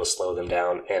going to be able to slow them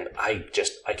down, and I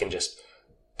can just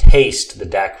taste the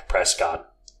Dak Prescott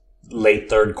late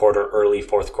third quarter, early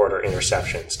fourth quarter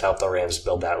interceptions to help the Rams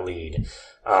build that lead.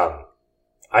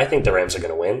 I think the Rams are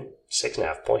going to win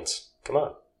 6.5 points. Come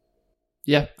on.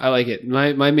 Yeah, I like it.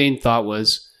 My main thought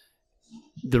was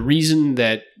the reason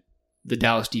that the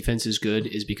Dallas defense is good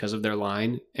is because of their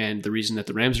line, and the reason that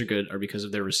the Rams are good are because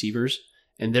of their receivers.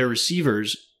 And their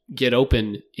receivers get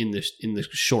open in the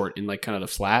short, in like kind of the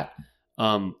flat.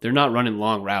 They're not running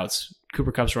long routes.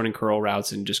 Cooper Kupp's running curl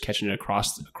routes and just catching it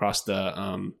across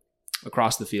the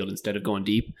field instead of going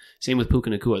deep. Same with Puka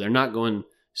Nacua. They're not going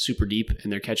super deep,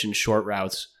 and they're catching short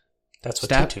routes. That's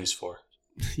what Tutu's for.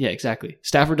 Yeah, exactly.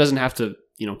 Stafford doesn't have to,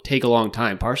 take a long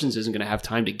time. Parsons isn't going to have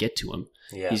time to get to him.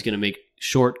 Yeah. He's going to make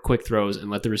short, quick throws and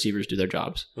let the receivers do their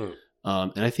jobs.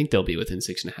 And I think they'll be within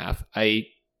 6.5.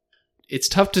 It's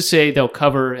tough to say they'll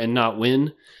cover and not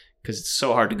win because it's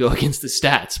so hard to go against the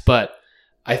stats, but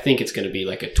I think it's going to be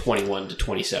like a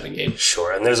 21-27 game.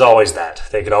 Sure, and there's always that.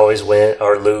 They could always win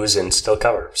or lose and still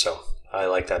cover, so I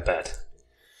like that bet.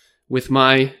 With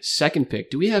my second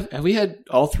pick, have we had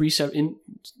all three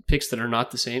picks that are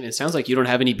not the same? It sounds like you don't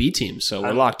have any B teams, so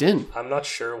we're locked in. I'm not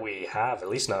sure we have, at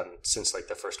least not since like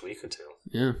the first week or two.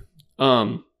 Yeah.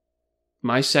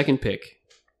 My second pick,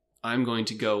 I'm going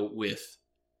to go with.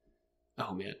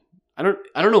 Oh man, I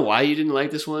don't know why you didn't like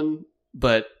this one,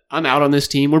 but I'm out on this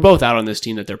team. We're both out on this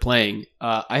team that they're playing.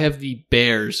 I have the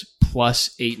Bears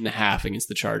plus 8.5 against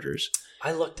the Chargers.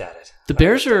 I looked at it. The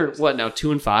Bears are what now,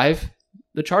 2-5?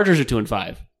 The Chargers are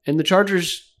 2-5, and the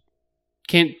Chargers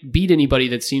can't beat anybody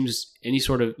that seems to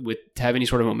have any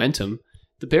sort of momentum.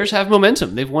 The Bears have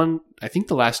momentum. They've won, I think,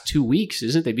 the last 2 weeks,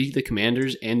 isn't it? They beat the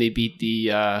Commanders and they beat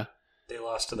the. They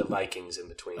lost to the Vikings in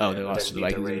between. Oh, they lost to the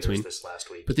Vikings in between this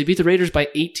last week. But they beat the Raiders by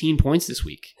 18 points this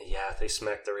week. Yeah, they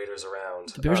smacked the Raiders around.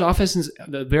 The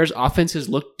Bears' offense has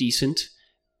looked decent,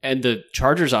 and the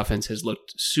Chargers' offense has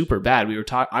looked super bad.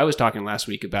 I was talking last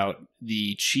week about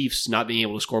the Chiefs not being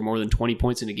able to score more than 20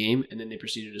 points in a game, and then they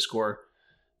proceeded to score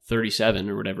 37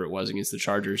 or whatever it was against the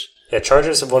Chargers. Yeah,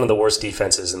 Chargers have one of the worst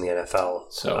defenses in the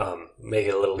NFL. So make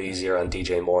it a little easier on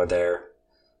DJ Moore there.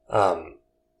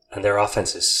 And their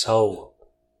offense is so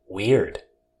weird.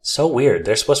 So weird.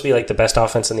 They're supposed to be like the best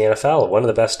offense in the NFL, one of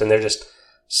the best, and they're just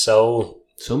so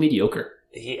mediocre.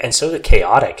 And so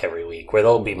chaotic every week, where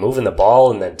they'll be moving the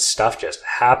ball and then stuff just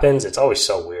happens. It's always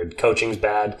so weird. Coaching's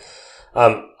bad.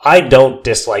 I don't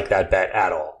dislike that bet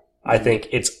at all. I think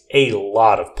it's a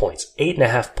lot of points.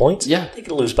 8.5 points? Yeah. They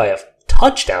could lose by a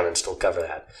touchdown and still cover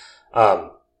that.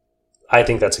 I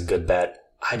think that's a good bet.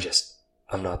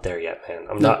 I'm not there yet, man.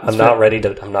 I'm not ready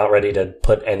to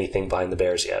put anything behind the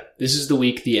Bears yet. This is the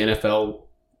week the NFL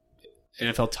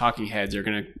talking heads are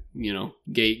going to,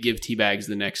 give Teabags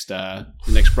the next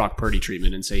Brock Purdy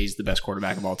treatment and say he's the best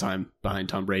quarterback of all time behind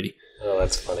Tom Brady. Oh,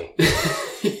 that's funny.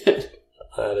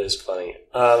 That is funny.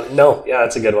 No, yeah,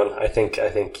 that's a good one. I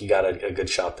think you got a good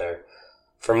shot there.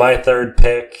 For my third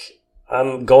pick,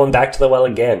 I'm going back to the well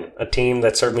again. A team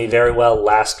that served me very well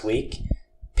last week.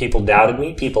 People doubted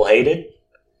me. People hated.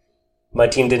 My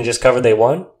team didn't just cover, they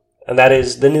won. And that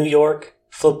is the New York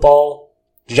Football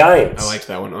Giants. I liked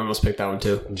that one. I almost picked that one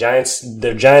too. Giants,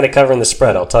 they're giant at covering the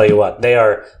spread, I'll tell you what. They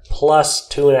are plus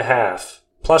 2.5,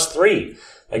 plus 3.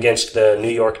 against the New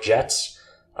York Jets.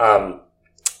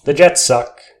 The Jets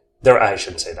suck. I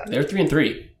shouldn't say that. They're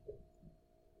 3-3.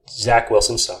 Zach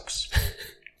Wilson sucks.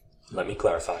 Let me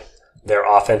clarify. Their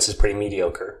offense is pretty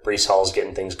mediocre. Breece Hall's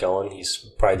getting things going. He's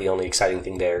probably the only exciting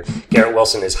thing there. Garrett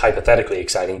Wilson is hypothetically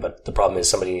exciting, but the problem is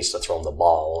somebody needs to throw him the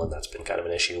ball, and that's been kind of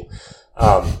an issue.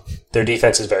 Their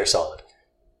defense is very solid.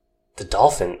 The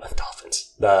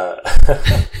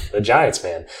the Giants,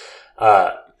 man.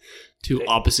 Two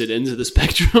opposite ends of the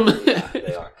spectrum. Yeah,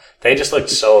 they are. They just looked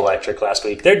so electric last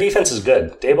week. Their defense is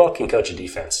good. Dayball can coach a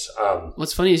defense.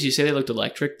 What's funny is you say they looked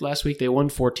electric last week. They won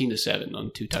 14-7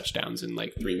 on 2 touchdowns in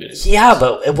like 3 minutes. Yeah,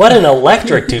 but what an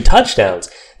electric 2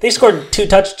 touchdowns. They scored 2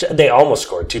 touchdowns. They almost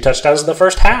scored 2 touchdowns in the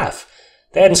first half.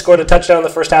 They hadn't scored a touchdown in the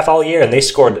first half all year, and they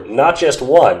scored not just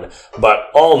one,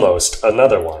 but almost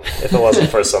another one, if it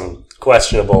wasn't for some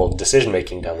questionable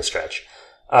decision-making down the stretch.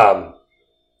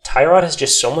 Tyrod is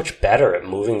just so much better at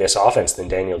moving this offense than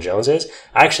Daniel Jones is.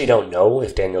 I actually don't know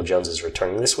if Daniel Jones is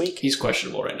returning this week. He's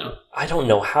questionable right now. I don't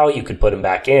know how you could put him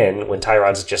back in when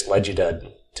Tyrod's just led you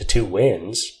to 2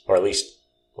 wins, or at least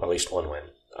 1 win.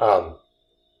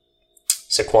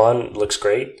 Saquon looks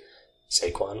great.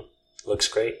 Saquon looks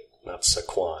great. Not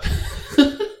Saquon.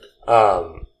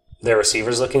 Their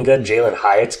receivers looking good. Jalen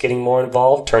Hyatt's getting more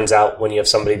involved. Turns out when you have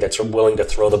somebody that's willing to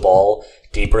throw the ball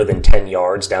deeper than 10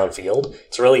 yards downfield,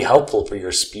 it's really helpful for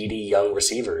your speedy young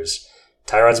receivers.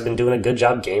 Tyrod's been doing a good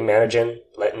job game managing,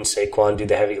 letting Saquon do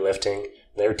the heavy lifting.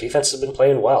 Their defense has been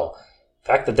playing well. The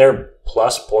fact that they're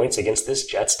plus points against this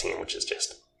Jets team, which is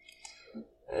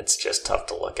it's just tough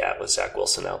to look at with Zach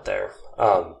Wilson out there.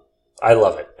 I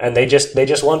love it. And they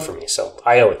just won for me, so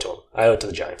I owe it to them. I owe it to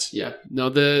the Giants. Yeah. No,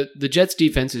 the Jets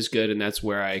defense is good, and that's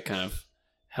where I kind of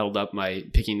held up my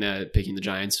picking the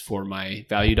Giants for my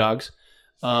value dogs.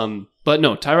 But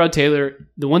no, Tyrod Taylor,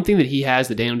 the one thing that he has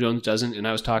that Daniel Jones doesn't, and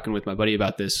I was talking with my buddy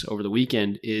about this over the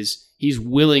weekend, is he's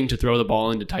willing to throw the ball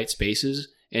into tight spaces,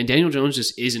 and Daniel Jones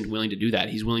just isn't willing to do that.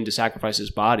 He's willing to sacrifice his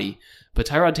body. But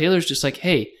Tyrod Taylor's just like,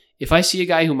 hey, if I see a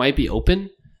guy who might be open,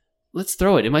 let's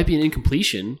throw it. It might be an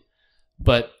incompletion,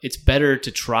 but it's better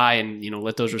to try and,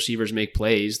 let those receivers make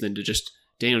plays than to just,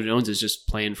 Daniel Jones is just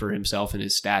playing for himself and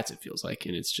his stats, it feels like.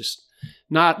 And it's just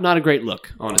not a great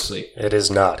look, honestly. It is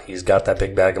not. He's got that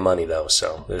big bag of money, though,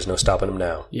 so there's no stopping him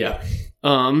now. Yeah.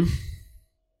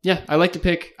 Yeah, I like to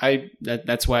pick.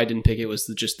 That's why I didn't pick it,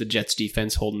 was just the Jets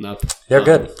defense holding up. They're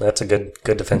good. That's a good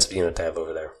defensive unit to have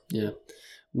over there. Yeah.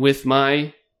 With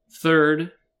my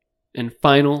third and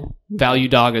final value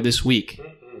dog of this week,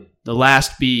 the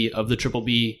last B of the triple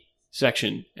B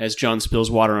section, as John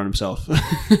spills water on himself.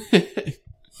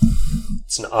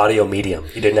 It's an audio medium.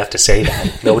 You didn't have to say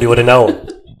that. Nobody would have known.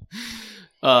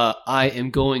 I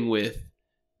am going with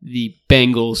the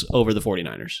Bengals over the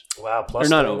 49ers. Wow, plus or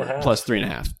not 3.5. over, plus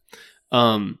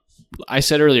 3.5. I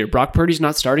said earlier, Brock Purdy's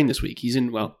not starting this week. He's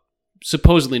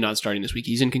supposedly not starting this week.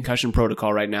 He's in concussion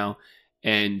protocol right now.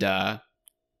 And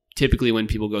typically when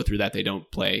people go through that, they don't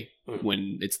play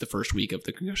when it's the first week of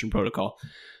the concussion protocol.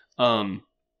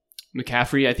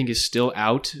 McCaffrey, I think, is still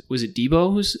out. Was it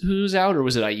Debo who's out, or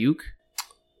was it Ayuk?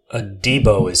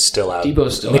 Debo is still out.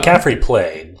 Debo's still McCaffrey out.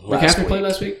 played last week. Played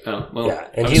last week? Oh, well, yeah,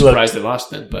 and I'm surprised they lost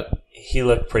then, but... He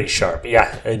looked pretty sharp.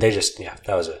 Yeah, that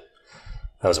was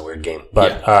a weird game.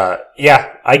 But,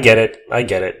 I get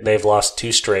it. They've lost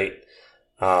 2 straight.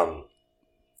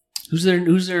 Who's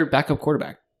their backup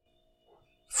quarterback?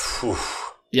 Whew.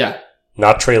 Yeah.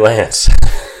 Not Trey Lance.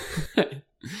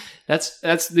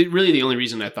 That's really the only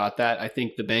reason I thought that. I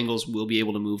think the Bengals will be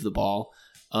able to move the ball.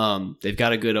 They've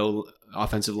got a good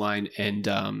offensive line, and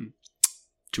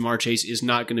Jamar Chase is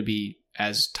not going to be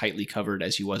as tightly covered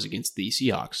as he was against the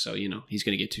Seahawks. So, he's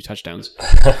going to get 2 touchdowns.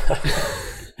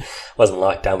 Wasn't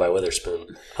locked down by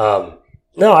Witherspoon. No,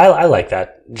 I like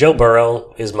that. Joe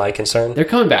Burrow is my concern. They're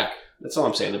coming back. That's all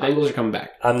I'm saying. The Bengals are coming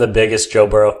back. I'm the biggest Joe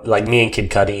Burrow. Like, me and Kid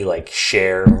Cudi,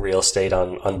 share real estate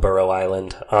on Burrow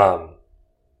Island.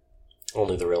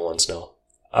 Only the real ones know.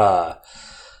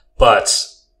 But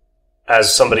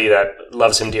as somebody that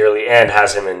loves him dearly and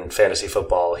has him in fantasy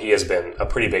football, he has been a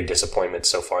pretty big disappointment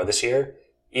so far this year.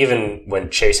 Even when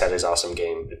Chase had his awesome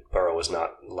game, Burrow was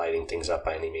not lighting things up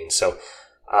by any means. So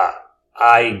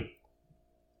I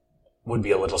would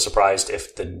be a little surprised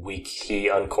if the week he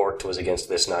uncorked was against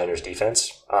this Niners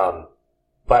defense.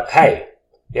 But hey,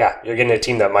 yeah, you're getting a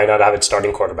team that might not have its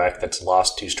starting quarterback that's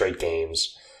lost 2 straight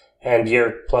games, and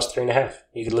you're plus 3.5.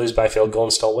 You could lose by field goal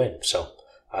and still win. So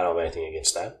I don't have anything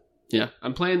against that. Yeah,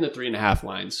 I'm playing the 3.5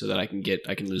 line so that I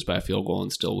can lose by a field goal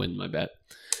and still win my bet.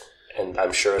 And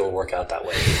I'm sure it'll work out that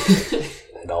way.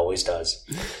 It always does.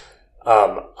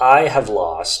 I have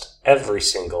lost every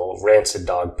single rancid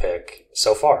dog pick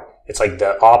so far. It's like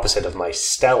the opposite of my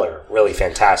stellar, really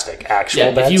fantastic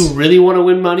actual bets. If you really want to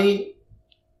win money,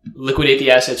 liquidate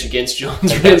the assets against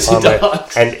Jones Rancid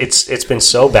Dogs. And it's been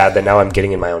so bad that now I'm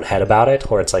getting in my own head about it,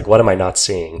 where it's like, what am I not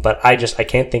seeing? But I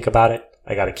can't think about it.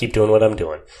 I got to keep doing what I'm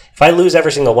doing. If I lose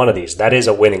every single one of these, that is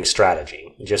a winning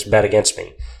strategy. Just bet against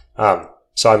me.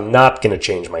 So I'm not going to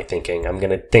change my thinking. I'm going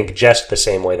to think just the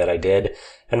same way that I did.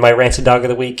 And my rancid dog of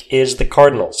the week is the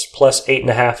Cardinals, plus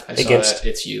 8.5 against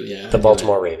the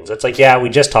Baltimore Ravens. It's like, we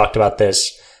just talked about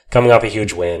this, coming off a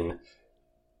huge win.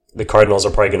 The Cardinals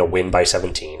are probably going to win by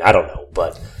 17. I don't know,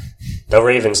 but the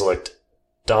Ravens looked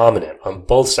dominant on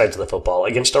both sides of the football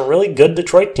against a really good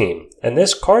Detroit team. And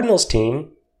this Cardinals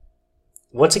team,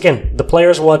 once again, the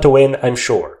players want to win, I'm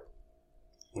sure.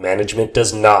 Management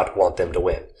does not want them to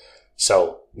win.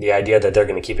 So the idea that they're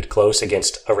going to keep it close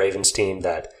against a Ravens team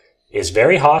that is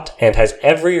very hot and has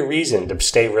every reason to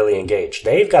stay really engaged.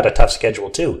 They've got a tough schedule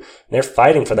too. And they're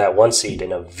fighting for that 1 seed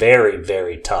in a very,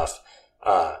 very tough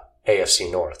AFC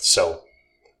North. So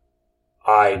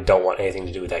I don't want anything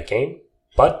to do with that game,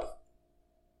 but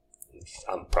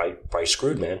I'm probably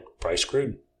screwed, man. Probably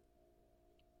screwed.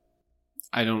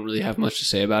 I don't really have much to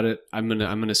say about it. I'm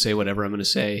gonna say whatever I'm gonna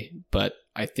say, but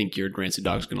I think your Rancid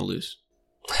Dog's gonna lose.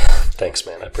 Thanks,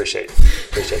 man. I appreciate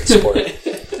the support.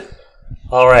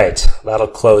 All right, that'll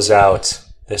close out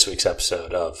this week's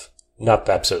episode of, not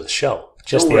the episode of the show,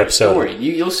 just the episode. Don't worry,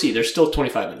 you'll see. There's still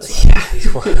 25 minutes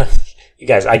left. Yeah, you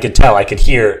guys, I could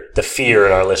hear the fear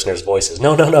in our listeners' voices.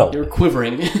 No. You're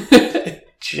quivering.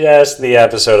 Just the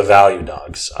episode of Value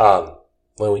Dogs.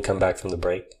 When we come back from the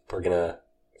break, we're gonna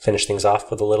finish things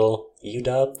off with a little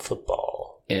UW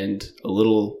football and a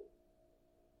little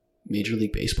Major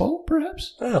League Baseball,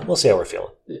 perhaps. We'll see how we're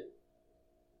feeling. Yeah.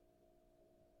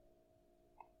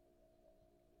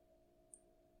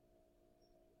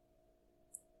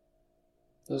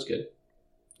 That was good.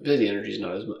 I feel like the energy's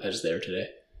not as there today.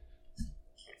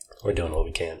 We're doing what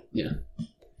we can. Yeah.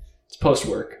 It's post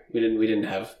work. We didn't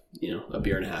have, a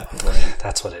beer and a half beforehand.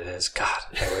 That's what it is. God,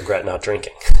 I regret not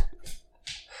drinking.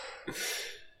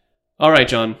 All right,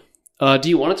 John. Do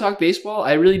you want to talk baseball?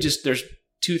 There's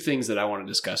two things that I want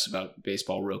to discuss about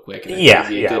baseball real quick. Let's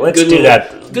do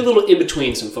that. Good little in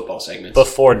between some football segments.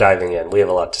 Before diving in, we have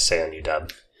a lot to say on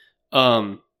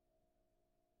UW.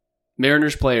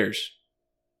 Mariners players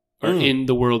are in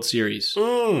the World Series.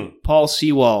 Paul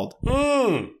Sewald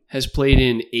has played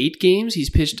in 8 games.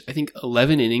 He's pitched, I think,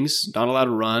 11 innings, not allowed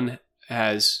to run.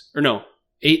 8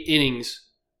 innings,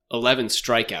 11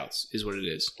 strikeouts is what it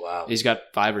is. Wow. He's got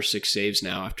 5 or 6 saves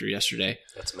now after yesterday.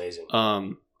 That's amazing.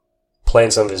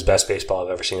 Playing some of his best baseball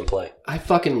I've ever seen him play. I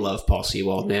fucking love Paul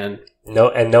Sewald, man.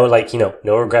 No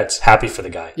regrets. Happy for the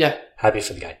guy. Yeah. Happy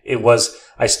for the guy.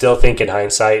 I still think in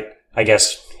hindsight,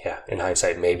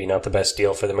 maybe not the best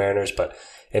deal for the Mariners, but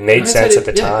it made sense at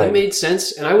the time. It made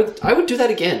sense, and I would do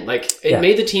that again. Like, it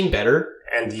made the team better.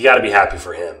 And you got to be happy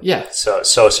for him. Yeah. So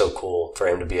cool for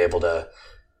him to be able to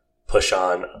push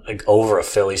on over a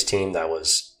Phillies team that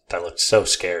looked so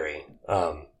scary.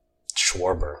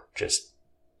 Schwarber just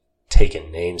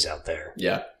taking names out there.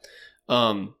 Yeah.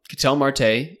 Ketel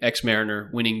Marte, ex-Mariner,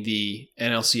 winning the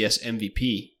NLCS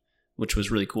MVP, which was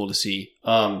really cool to see.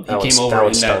 That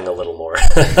one stung a little more.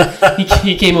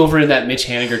 he came over in that Mitch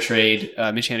Haniger trade,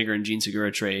 Mitch Haniger and Gene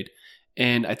Segura trade.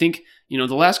 And I think,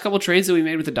 the last couple trades that we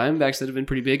made with the Diamondbacks that have been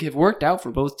pretty big have worked out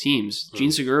for both teams.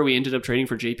 Gene Segura, we ended up trading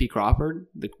for J.P. Crawford,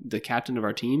 the captain of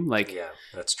our team. Yeah,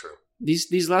 that's true.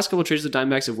 These last couple of trades with the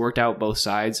Diamondbacks have worked out both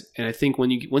sides, and I think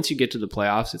once you get to the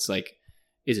playoffs, it's like,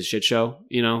 it's a shit show.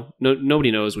 Nobody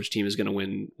knows which team is going to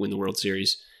win the World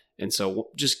Series, and so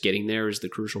just getting there is the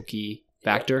crucial key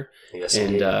factor. Yes,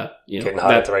 and getting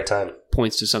hot at the right time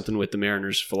points to something with the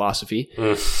Mariners' philosophy.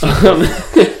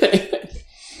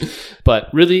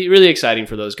 But really, really exciting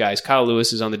for those guys. Kyle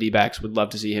Lewis is on the D-backs. Would love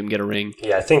to see him get a ring.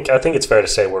 Yeah, I think it's fair to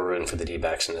say we're rooting for the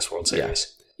D-backs in this World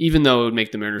Series. Yeah. Even though it would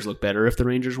make the Mariners look better if the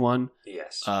Rangers won.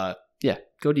 Yes.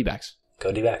 Go D-backs.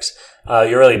 Go D-backs.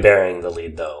 You're really burying the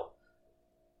lead, though.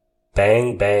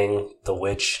 Bang, bang, the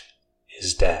witch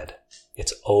is dead.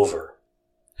 It's over.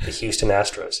 The Houston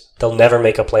Astros. They'll never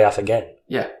make a playoff again.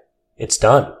 Yeah. It's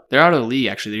done. They're out of the league,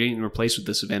 actually. They're getting replaced with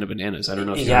the Savannah Bananas. I don't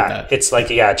know if you heard that. It's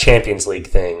like a Champions League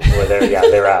thing where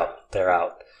they're out. They're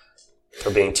out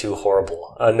for being too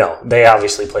horrible. No, they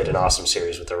obviously played an awesome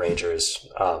series with the Rangers.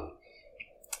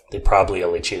 They probably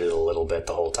only cheated a little bit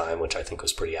the whole time, which I think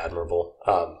was pretty admirable.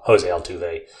 Jose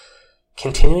Altuve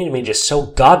continuing to be just so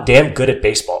goddamn good at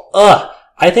baseball.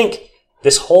 I think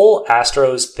this whole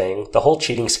Astros thing, the whole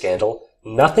cheating scandal,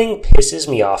 nothing pisses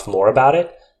me off more about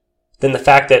it than the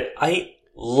fact that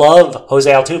love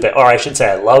Jose Altuve, or I should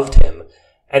say I loved him.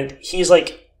 And he's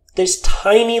like this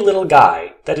tiny little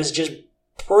guy that is just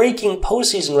breaking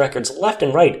postseason records left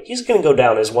and right. He's going to go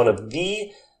down as one of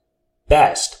the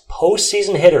best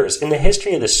postseason hitters in the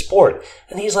history of the sport.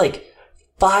 And he's like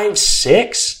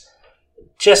 5'6",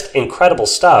 just incredible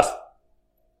stuff.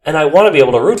 And I want to be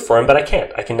able to root for him, but I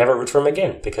can't. I can never root for him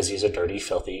again because he's a dirty,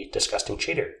 filthy, disgusting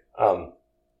cheater.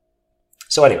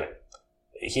 So anyway,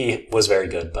 he was very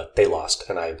good, but they lost,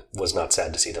 and I was not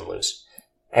sad to see them lose.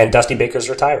 And Dusty Baker's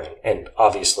retiring, and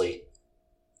obviously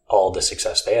all the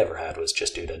success they ever had was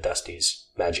just due to Dusty's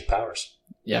magic powers.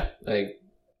 Yeah, I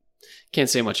can't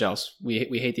say much else. We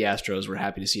hate the Astros. We're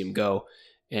happy to see him go.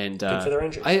 And good for the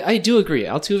Rangers. I do agree.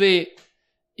 Altuve,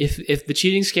 if the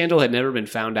cheating scandal had never been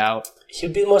found out,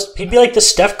 he'd be like the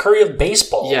Steph Curry of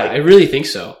baseball. Yeah, like, I really think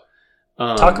so.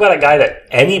 Talk about a guy that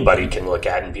anybody can look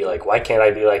at and be like, why can't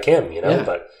I be like him? You know,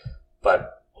 yeah.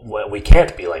 but we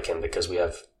can't be like him because we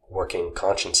have working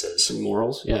consciences and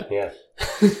morals. Yeah, yeah.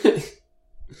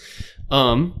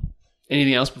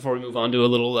 Anything else before we move on to a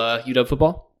little UW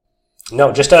football?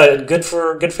 No, just good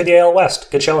for the AL West.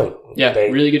 Good showing. Yeah,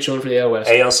 really good showing for the AL West.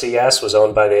 ALCS was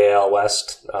owned by the AL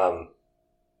West.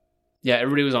 Yeah,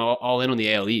 everybody was all in on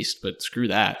the AL East, but screw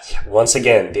that. Once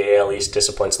again, the AL East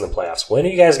disappoints in the playoffs. When are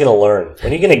you guys going to learn?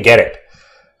 When are you going to get it?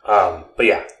 But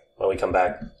yeah, when we come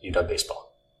back, UW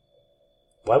baseball.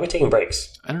 Why are we taking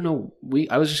breaks? I don't know.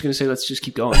 I was just going to say let's just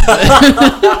keep going.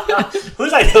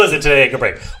 Whose idea was it to take a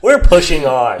break? We're pushing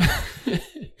on.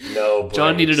 No breaks.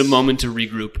 John needed a moment to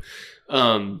regroup.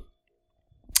 No,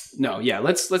 yeah,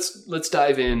 let's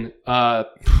dive in.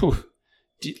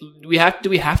 Do we have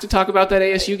to talk about that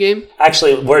ASU game?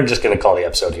 Actually, we're just going to call the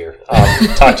episode here.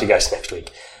 Talk to you guys next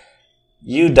week.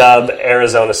 UW,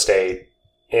 Arizona State,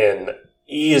 in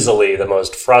easily the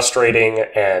most frustrating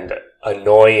and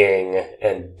annoying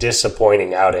and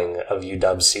disappointing outing of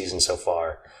UW's season so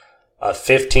far. A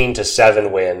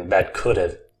 15-7 win that could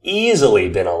have easily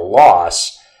been a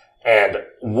loss and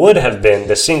would have been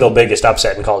the single biggest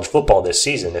upset in college football this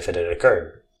season if it had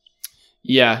occurred.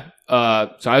 Yeah.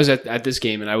 So I was at this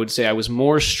game, and I would say I was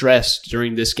more stressed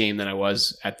during this game than I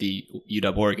was at the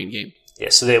UW-Oregon game. Yeah,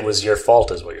 so it was your fault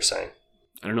is what you're saying.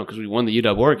 I don't know, because we won the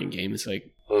UW-Oregon game. It's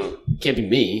like, can't be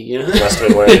me. You know? You must have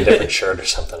been wearing a different shirt or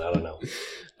something. I don't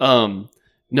know.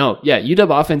 No, yeah,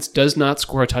 UW offense does not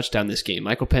score a touchdown this game.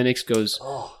 Michael Penix goes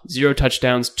 0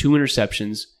 touchdowns, 2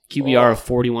 interceptions, QBR of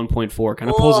 41.4. Kind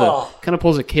of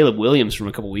pulls a Caleb Williams from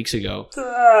a couple weeks ago.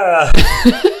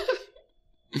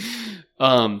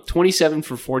 27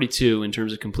 for 42 in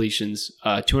terms of completions,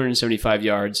 275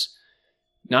 yards.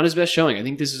 Not his best showing. I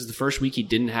think this is the first week he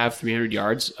didn't have 300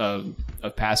 yards of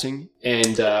passing.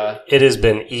 And it has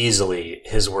been easily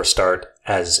his worst start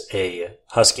as a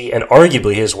Husky and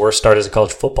arguably his worst start as a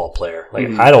college football player. Like,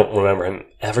 I don't remember him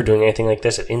ever doing anything like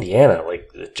this at Indiana. Like,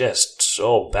 just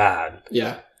so bad.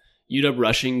 Yeah. UW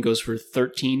rushing goes for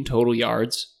 13 total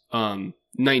yards,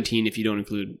 19 if you don't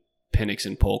include Penix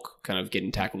and Polk kind of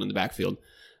getting tackled in the backfield.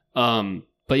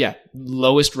 But yeah,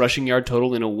 lowest rushing yard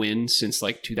total in a win since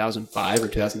like 2005 or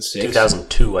 2006.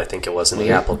 2002, I think it was, in the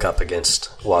Apple Cup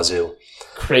against Wazoo.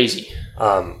 Crazy.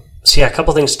 So yeah, a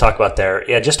couple things to talk about there.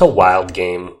 Yeah, just a wild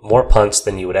game. More punts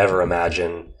than you would ever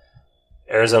imagine.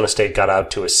 Arizona State got out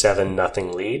to a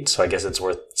 7-0 lead, so I guess it's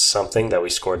worth something that we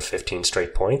scored 15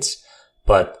 straight points.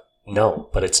 But no,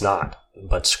 but it's not.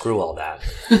 But screw all that.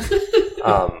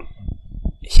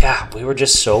 Yeah, we were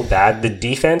just so bad. The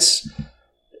defense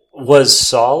was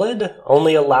solid,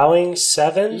 only allowing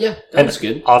 7. Yeah, that was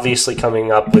good. Obviously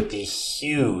coming up with the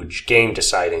huge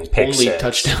game-deciding pick only 6.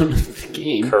 Touchdown of the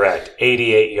game. Correct.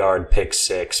 88-yard pick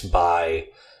 6 by...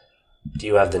 Do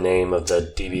you have the name of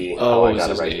the DB? Oh, I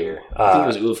got it right here. I think it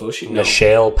was Ulofoshi. No.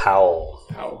 Michelle Powell.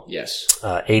 Powell, yes.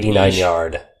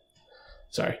 89-yard.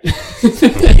 Sorry.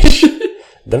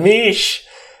 The Mish.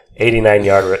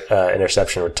 89-yard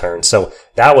interception return. So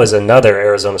that was another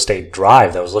Arizona State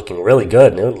drive that was looking really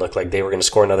good. And it looked like they were going to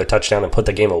score another touchdown and put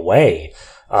the game away.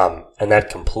 And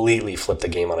that completely flipped the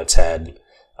game on its head.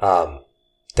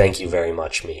 Thank you very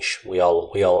much, Mish. We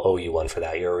all owe you one for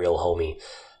that. You're a real homie.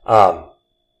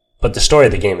 But the story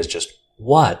of the game is just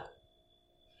what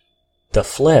the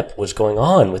flip was going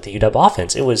on with the UW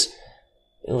offense. It was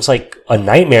like a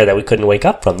nightmare that we couldn't wake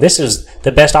up from. This is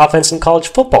the best offense in college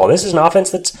football. This is an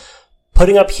offense that's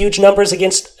putting up huge numbers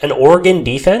against an Oregon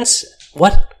defense.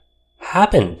 What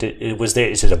happened? Is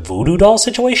it a voodoo doll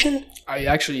situation?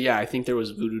 I think there was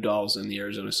voodoo dolls in the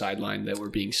Arizona sideline that were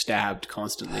being stabbed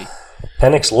constantly.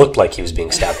 Penix looked like he was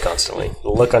being stabbed constantly. The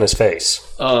look on his face.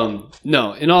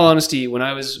 No, in all honesty, when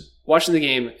I was watching the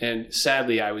game, and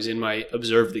sadly I was in my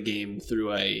observe the game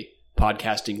through a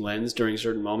podcasting lens during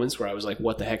certain moments where I was like,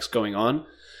 what the heck's going on?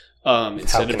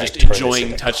 Instead of just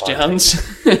enjoying touchdowns.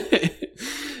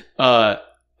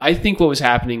 I think what was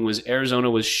happening was Arizona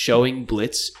was showing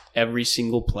blitz every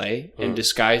single play and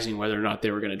disguising whether or not they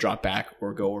were going to drop back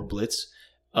or go or blitz,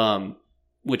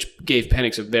 which gave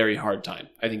Penix a very hard time,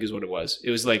 I think is what it was. It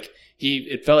was like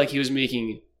it felt like he was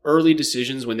making early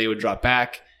decisions when they would drop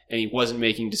back, and he wasn't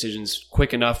making decisions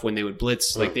quick enough when they would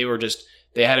blitz. Like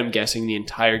they had him guessing the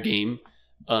entire game.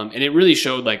 And it really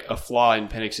showed like a flaw in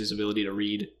Penix's ability to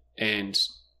read and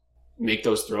make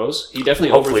those throws. He definitely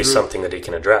hopefully something that he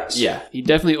can address. Yeah, he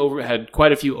definitely had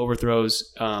quite a few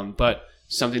overthrows, but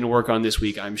something to work on this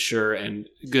week, I'm sure. And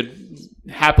good,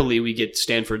 happily we get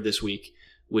Stanford this week,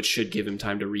 which should give him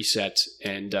time to reset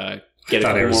and get a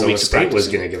couple more weeks of practice. State was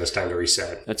going to give us time to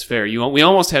reset. That's fair. We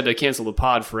almost had to cancel the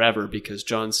pod forever because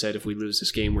John said if we lose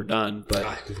this game, we're done.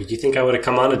 But do you think I would have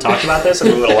come on and talked about this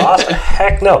and we would have lost?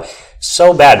 Heck no.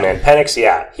 So bad, man. Penix,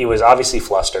 yeah, he was obviously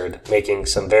flustered, making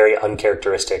some very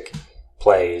uncharacteristic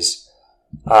plays.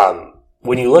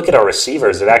 When you look at our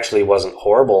receivers, it actually wasn't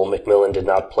horrible. McMillan did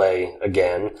not play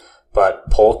again,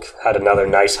 but Polk had another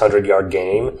nice 100-yard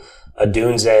game.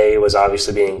 Adunze was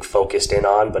obviously being focused in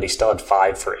on, but he still had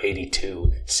 5 for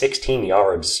 82, 16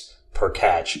 yards per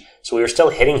catch. So we were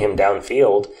still hitting him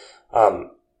downfield.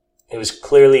 It was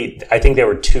clearly, I think there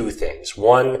were two things.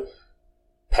 One,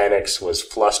 Penix was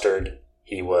flustered.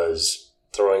 He was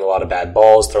throwing a lot of bad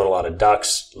balls, throwing a lot of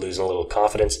ducks, losing a little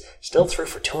confidence. Still threw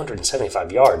for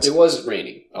 275 yards. It was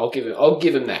raining. I'll give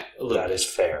him that a little. That is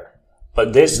fair.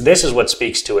 But this is what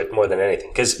speaks to it more than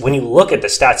anything. Because when you look at the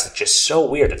stats, it's just so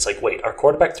weird. It's like, wait, our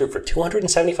quarterback threw for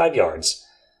 275 yards.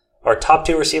 Our top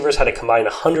two receivers had a combined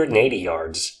 180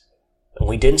 yards. And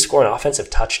we didn't score an offensive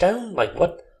touchdown? Like,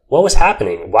 what was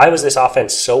happening? Why was this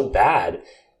offense so bad?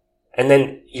 And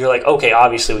then you're like, okay,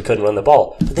 obviously we couldn't run the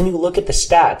ball. But then you look at the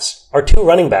stats. Our two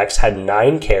running backs had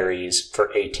 9 carries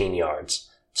for 18 yards.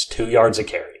 It's 2 yards a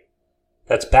carry.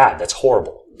 That's bad. That's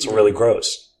horrible. It's really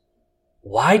gross.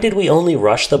 Why did we only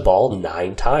rush the ball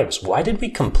 9 times? Why did we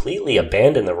completely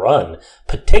abandon the run,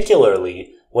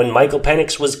 particularly when Michael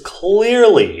Penix was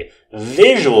clearly,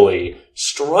 visually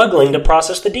struggling to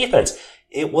process the defense?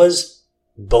 It was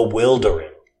bewildering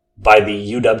by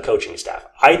the UW coaching staff.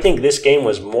 I think this game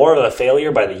was more of a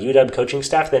failure by the UW coaching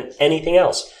staff than anything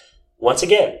else. Once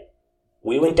again,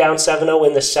 we went down 7-0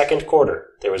 in the second quarter.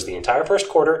 There was the entire first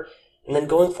quarter, and then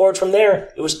going forward from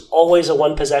there, it was always a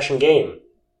one-possession game.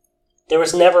 There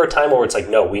was never a time where it's like,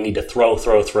 no, we need to throw.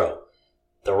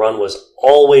 The run was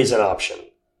always an option.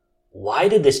 Why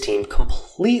did this team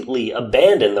completely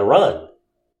abandon the run?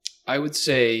 I would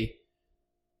say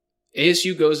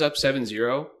ASU goes up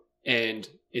 7-0, and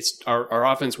it's our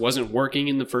offense wasn't working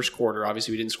in the first quarter.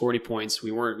 Obviously, we didn't score any points.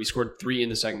 We scored 3 in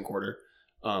the second quarter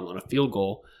on a field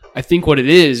goal. I think what it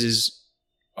is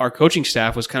our coaching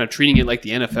staff was kind of treating it like the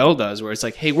NFL does, where it's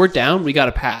like, hey, we're down, we got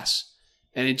to pass.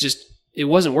 And it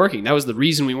wasn't working. That was the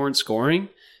reason we weren't scoring.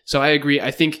 So I agree.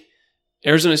 I think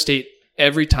Arizona State,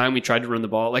 every time we tried to run the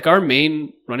ball, like our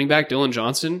main running back, Dylan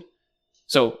Johnson.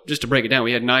 So just to break it down,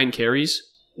 we had 9 carries.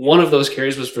 One of those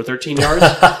carries was for 13 yards.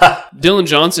 Dylan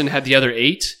Johnson had the other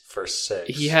 8. For 6.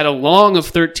 He had a long of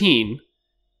 13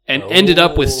 and ended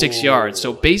up with 6 yards.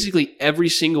 So basically every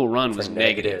single run was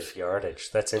negative yardage.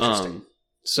 That's interesting.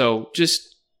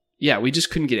 We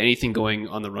just couldn't get anything going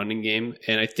on the running game.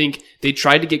 And I think they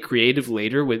tried to get creative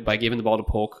later by giving the ball to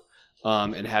Polk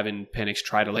and having Penix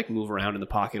try to like move around in the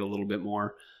pocket a little bit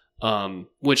more,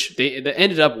 which they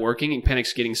ended up working, and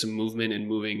Penix getting some movement and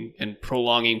moving and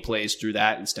prolonging plays through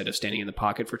that instead of standing in the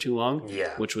pocket for too long,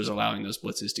 which was allowing those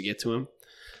blitzes to get to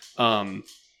him.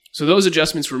 So those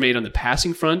adjustments were made on the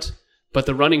passing front, but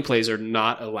the running plays are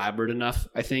not elaborate enough,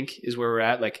 I think, is where we're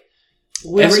at. Like,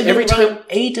 every time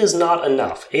 8 is not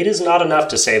enough. 8 is not enough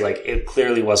to say like it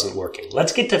clearly wasn't working.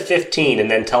 Let's get to 15 and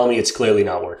then tell me it's clearly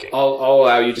not working. I'll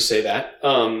allow you to say that.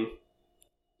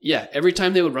 Every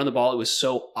time they would run the ball, it was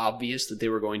so obvious that they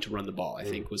were going to run the ball, I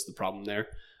think was the problem there.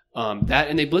 That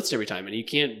and they blitzed every time, and you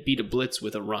can't beat a blitz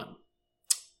with a run.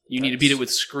 You need to beat it with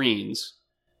screens.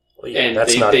 Well, yeah, and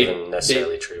that's not even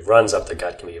necessarily true. Runs up the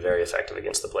gut can be very effective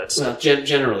against the blitz. Well,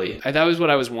 generally, that was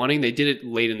what I was wanting. They did it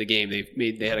late in the game.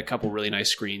 They had a couple really nice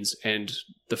screens, and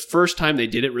the first time they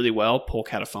did it really well, Polk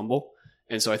had a fumble,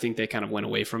 and so I think they kind of went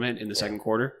away from it in the second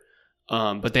quarter.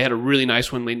 But they had a really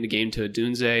nice one late in the game to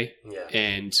Adunze,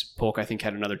 and Polk I think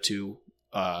had another 2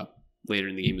 later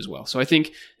in the game as well. So I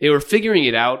think they were figuring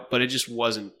it out, but it just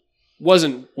wasn't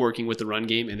wasn't working with the run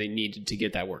game, and they needed to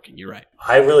get that working. You're right.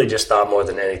 I really just thought more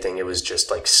than anything it was just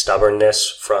like stubbornness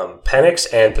from Penix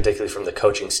and particularly from the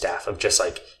coaching staff of just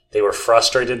like they were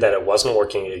frustrated that it wasn't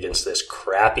working against this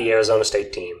crappy Arizona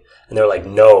State team. And they're like,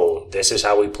 no, this is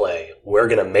how we play. We're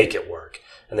going to make it work.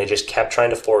 And they just kept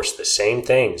trying to force the same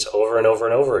things over and over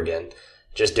and over again.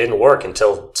 Just didn't work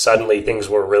until suddenly things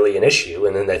were really an issue.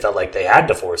 And then they felt like they had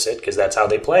to force it because that's how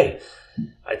they play.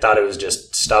 I thought it was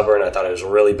just stubborn. I thought it was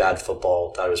really bad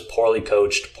football. I thought it was poorly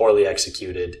coached, poorly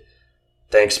executed.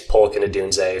 Thanks, Polk and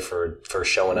Adunze, for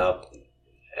showing up.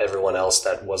 Everyone else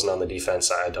that wasn't on the defense,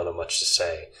 I don't have much to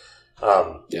say.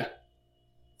 Yeah.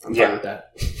 I'm fine with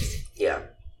that. Yeah.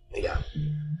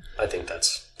 I think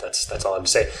that's all I have to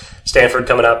say. Stanford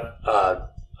coming up.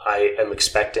 I am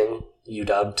expecting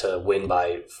UW to win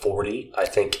by 40. I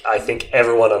think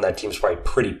everyone on that team is probably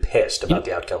pretty pissed about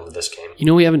the outcome of this game. You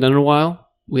know, we haven't done in a while.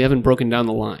 We haven't broken down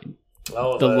the line.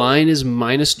 Well, the line is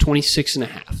minus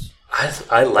 26.5.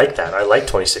 I like that. I like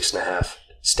 26.5.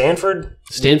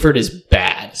 Stanford is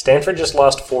bad. Stanford just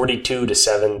lost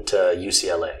 42-7 to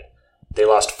UCLA. They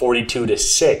lost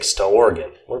 42-6 to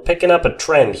Oregon. We're picking up a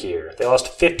trend here. They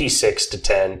lost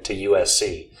 56-10 to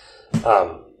USC.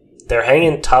 They're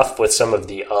hanging tough with some of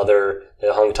the other.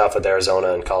 They hung tough with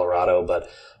Arizona and Colorado, but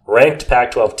ranked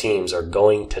Pac-12 teams are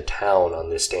going to town on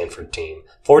this Stanford team.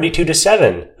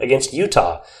 42-7 against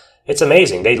Utah. It's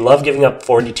amazing. They love giving up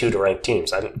 42 to ranked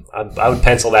teams. I would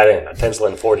pencil that in. I'd pencil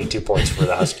in 42 points for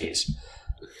the Huskies.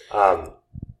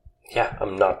 Yeah,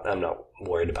 I'm not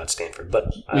worried about Stanford, but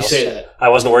I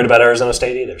wasn't worried about Arizona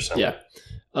State either. So yeah,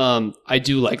 I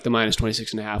do like the minus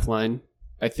 26.5 line.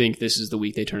 I think this is the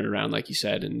week they turn it around, like you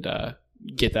said, and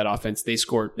get that offense.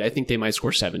 I think they might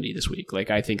score 70 this week. Like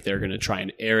I think they're going to try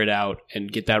and air it out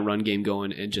and get that run game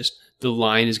going, and just the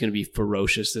line is going to be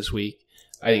ferocious this week.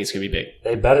 I think it's going to be big.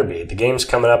 They better be. The games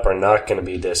coming up are not going to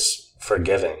be this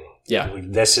forgiving. Yeah,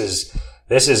 this is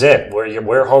it.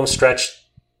 We're home stretch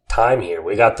time here.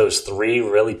 We got those 3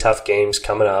 really tough games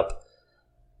coming up,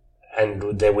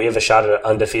 and then we have a shot at an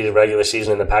undefeated regular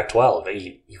season in the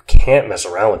Pac-12. You can't mess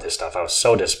around with this stuff. I was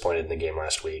so disappointed in the game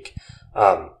last week.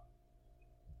 A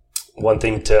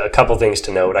couple things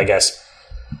to note, I guess,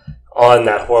 on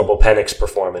that horrible Penix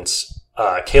performance.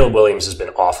 Caleb Williams has been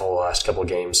awful the last couple of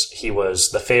games. He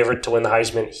was the favorite to win the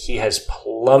Heisman. He has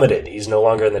plummeted. He's no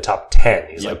longer in the top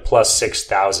 10. He's like plus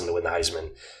 6,000 to win the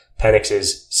Heisman. Penix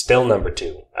is still number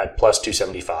 2 at plus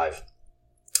 275.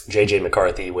 J.J.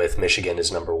 McCarthy with Michigan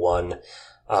is number 1.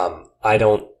 I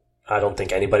don't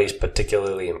think anybody's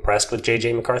particularly impressed with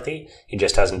J.J. McCarthy. He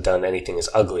just hasn't done anything as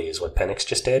ugly as what Penix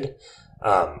just did.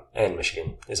 And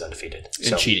Michigan is undefeated.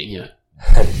 And cheating, yeah.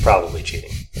 Probably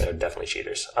cheating. They're definitely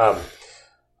cheaters.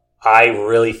 I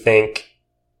really think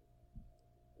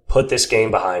put this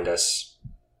game behind us.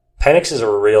 Penix is a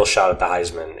real shot at the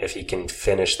Heisman if he can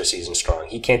finish the season strong.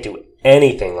 He can't do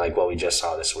anything like what we just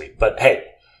saw this week. But hey,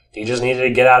 if he just needed to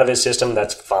get out of his system,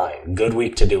 that's fine. Good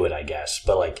week to do it, I guess.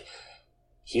 But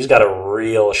he's got a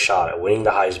real shot at winning the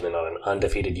Heisman on an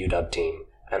undefeated UW team.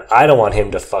 And I don't want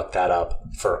him to fuck that up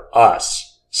for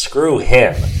us. Screw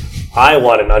him. I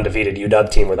want an undefeated UW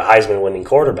team with a Heisman winning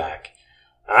quarterback.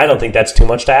 I don't think that's too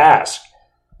much to ask.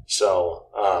 So,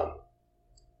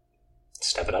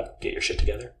 step it up, get your shit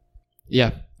together.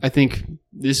 Yeah, I think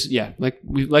this. Yeah, like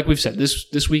we've said,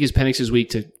 this week is Penix's week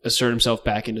to assert himself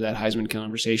back into that Heisman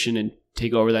conversation and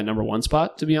take over that number 1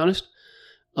 spot. To be honest,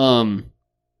 do you want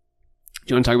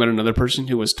to talk about another person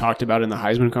who was talked about in the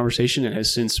Heisman conversation and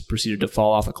has since proceeded to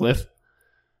fall off a cliff?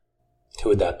 Who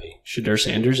would that be? Shedeur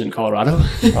Sanders in Colorado.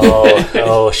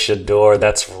 oh, Shedeur.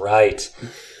 That's right.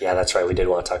 Yeah, that's right. We did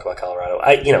want to talk about Colorado.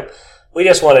 We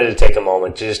just wanted to take a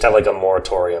moment to just have a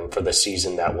moratorium for the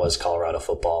season that was Colorado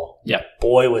football. Yeah.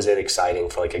 Boy, was it exciting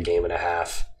for a game and a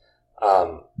half.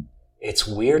 It's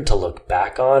weird to look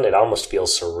back on. It almost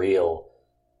feels surreal.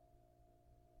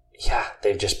 Yeah,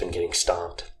 they've just been getting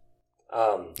stomped.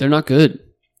 They're not good.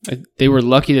 They were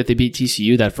lucky that they beat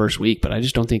TCU that first week, but I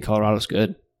just don't think Colorado's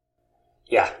good.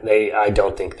 Yeah, I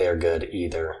don't think they're good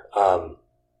either.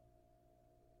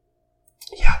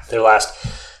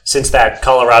 Since that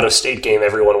Colorado State game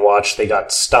everyone watched, they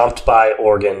got stomped by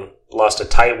Oregon, lost a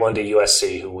tight one to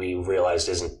USC, who we realized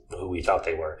isn't who we thought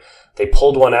they were. They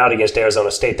pulled one out against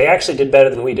Arizona State. They actually did better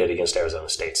than we did against Arizona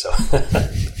State, so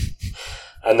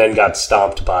and then got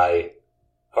stomped by,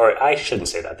 or I shouldn't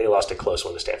say that. They lost a close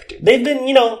one to Stanford too. They've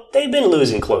been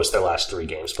losing close their last 3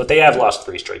 games, but they have lost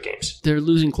 3 straight games. They're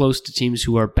losing close to teams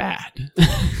who are bad.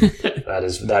 That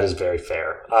is very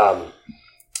fair.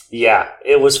 Yeah,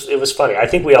 it was funny. I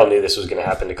think we all knew this was going to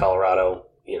happen to Colorado.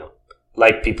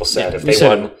 like people said, if we they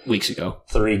said won it weeks ago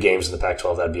 3 games in the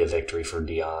Pac-12, that'd be a victory for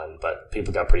Dion. But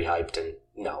people got pretty hyped, and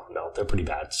no, they're pretty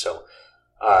bad. So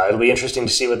it'll be interesting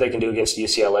to see what they can do against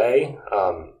UCLA,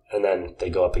 and then they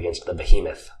go up against the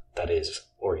behemoth that is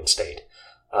Oregon State.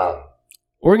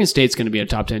 Oregon State's going to be a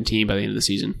top 10 team by the end of the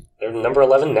season. They're number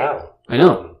 11 now. I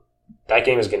know. That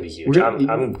game is going to be huge. I'm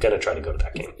going to try to go to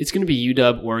that game. It's going to be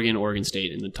UW, Oregon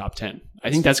State in the top 10.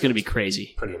 I think that's going to be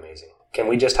crazy. Pretty amazing. Can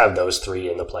we just have those 3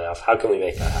 in the playoff? How can we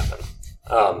make that happen?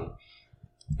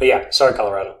 But yeah, sorry,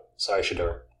 Colorado. Sorry,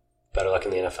 Shedeur. Better luck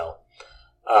in the NFL.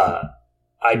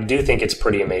 I do think it's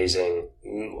pretty amazing.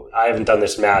 I haven't done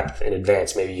this math in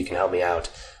advance. Maybe you can help me out.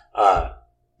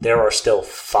 There are still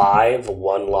 5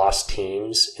 one-loss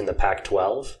teams in the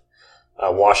Pac-12.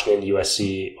 Washington,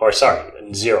 USC,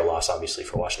 0 loss obviously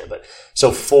for Washington, but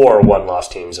so 4 one-loss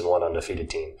teams and 1 undefeated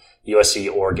team.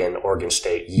 USC, Oregon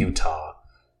State, Utah.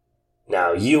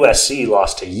 Now, USC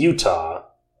lost to Utah.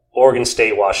 Oregon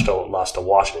State lost to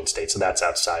Washington State, so that's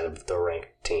outside of the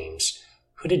ranked teams.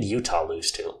 Who did Utah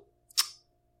lose to?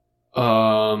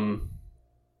 And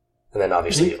then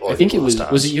obviously I think it was it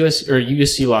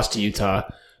USC lost to Utah.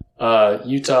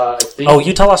 Utah, I think. Oh,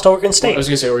 Utah lost to Oregon State. I was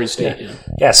going to say Oregon State.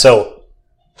 Yeah, so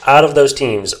out of those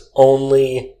teams,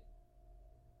 only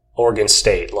Oregon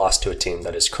State lost to a team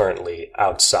that is currently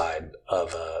outside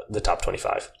of the top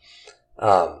 25.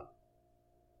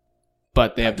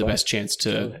 But they have the best chance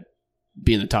to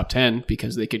be in the top 10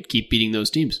 because they could keep beating those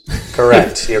teams.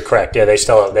 Correct. You're correct. Yeah, they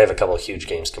have a couple of huge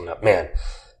games coming up. Man,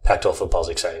 Pac-12 football is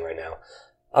exciting right now.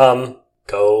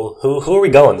 Who are we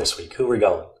going this week? Who are we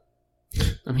going?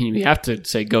 I mean, we have to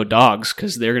say go Dogs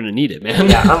because they're going to need it, man.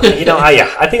 Yeah,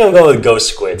 I think I'm going with go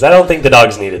Squids. I don't think the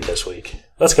Dogs need it this week.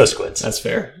 Let's go Squids. That's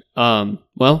fair.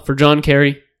 Well, for John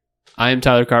Carey, I am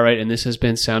Tyler Cartwright, and this has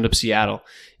been Sound Up Seattle.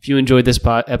 If you enjoyed this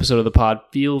episode of the pod,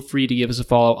 feel free to give us a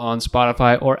follow on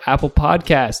Spotify or Apple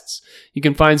Podcasts. You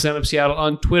can find Sound Up Seattle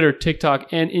on Twitter,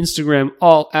 TikTok, and Instagram,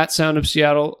 all at Sound Up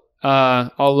Seattle,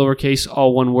 all lowercase,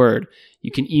 all one word.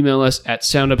 You can email us at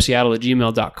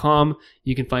soundupseattle@gmail.com.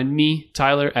 You can find me,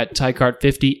 Tyler, at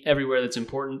tycart50, everywhere that's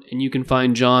important. And you can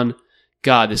find John.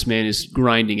 God, this man is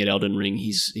grinding at Elden Ring.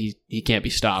 He can't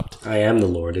be stopped. I am the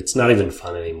Lord. It's not even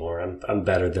fun anymore. I'm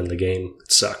better than the game.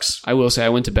 It sucks. I will say I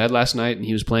went to bed last night and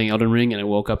he was playing Elden Ring, and I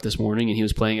woke up this morning and he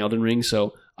was playing Elden Ring.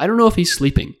 So I don't know if he's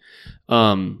sleeping.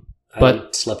 I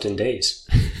haven't slept in days.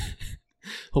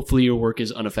 Hopefully your work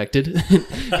is unaffected.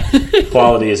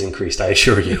 Quality is increased, I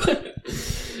assure you.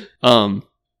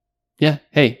 Yeah.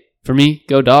 Hey, for me,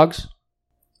 go Dogs.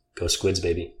 Go Squids,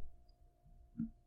 baby.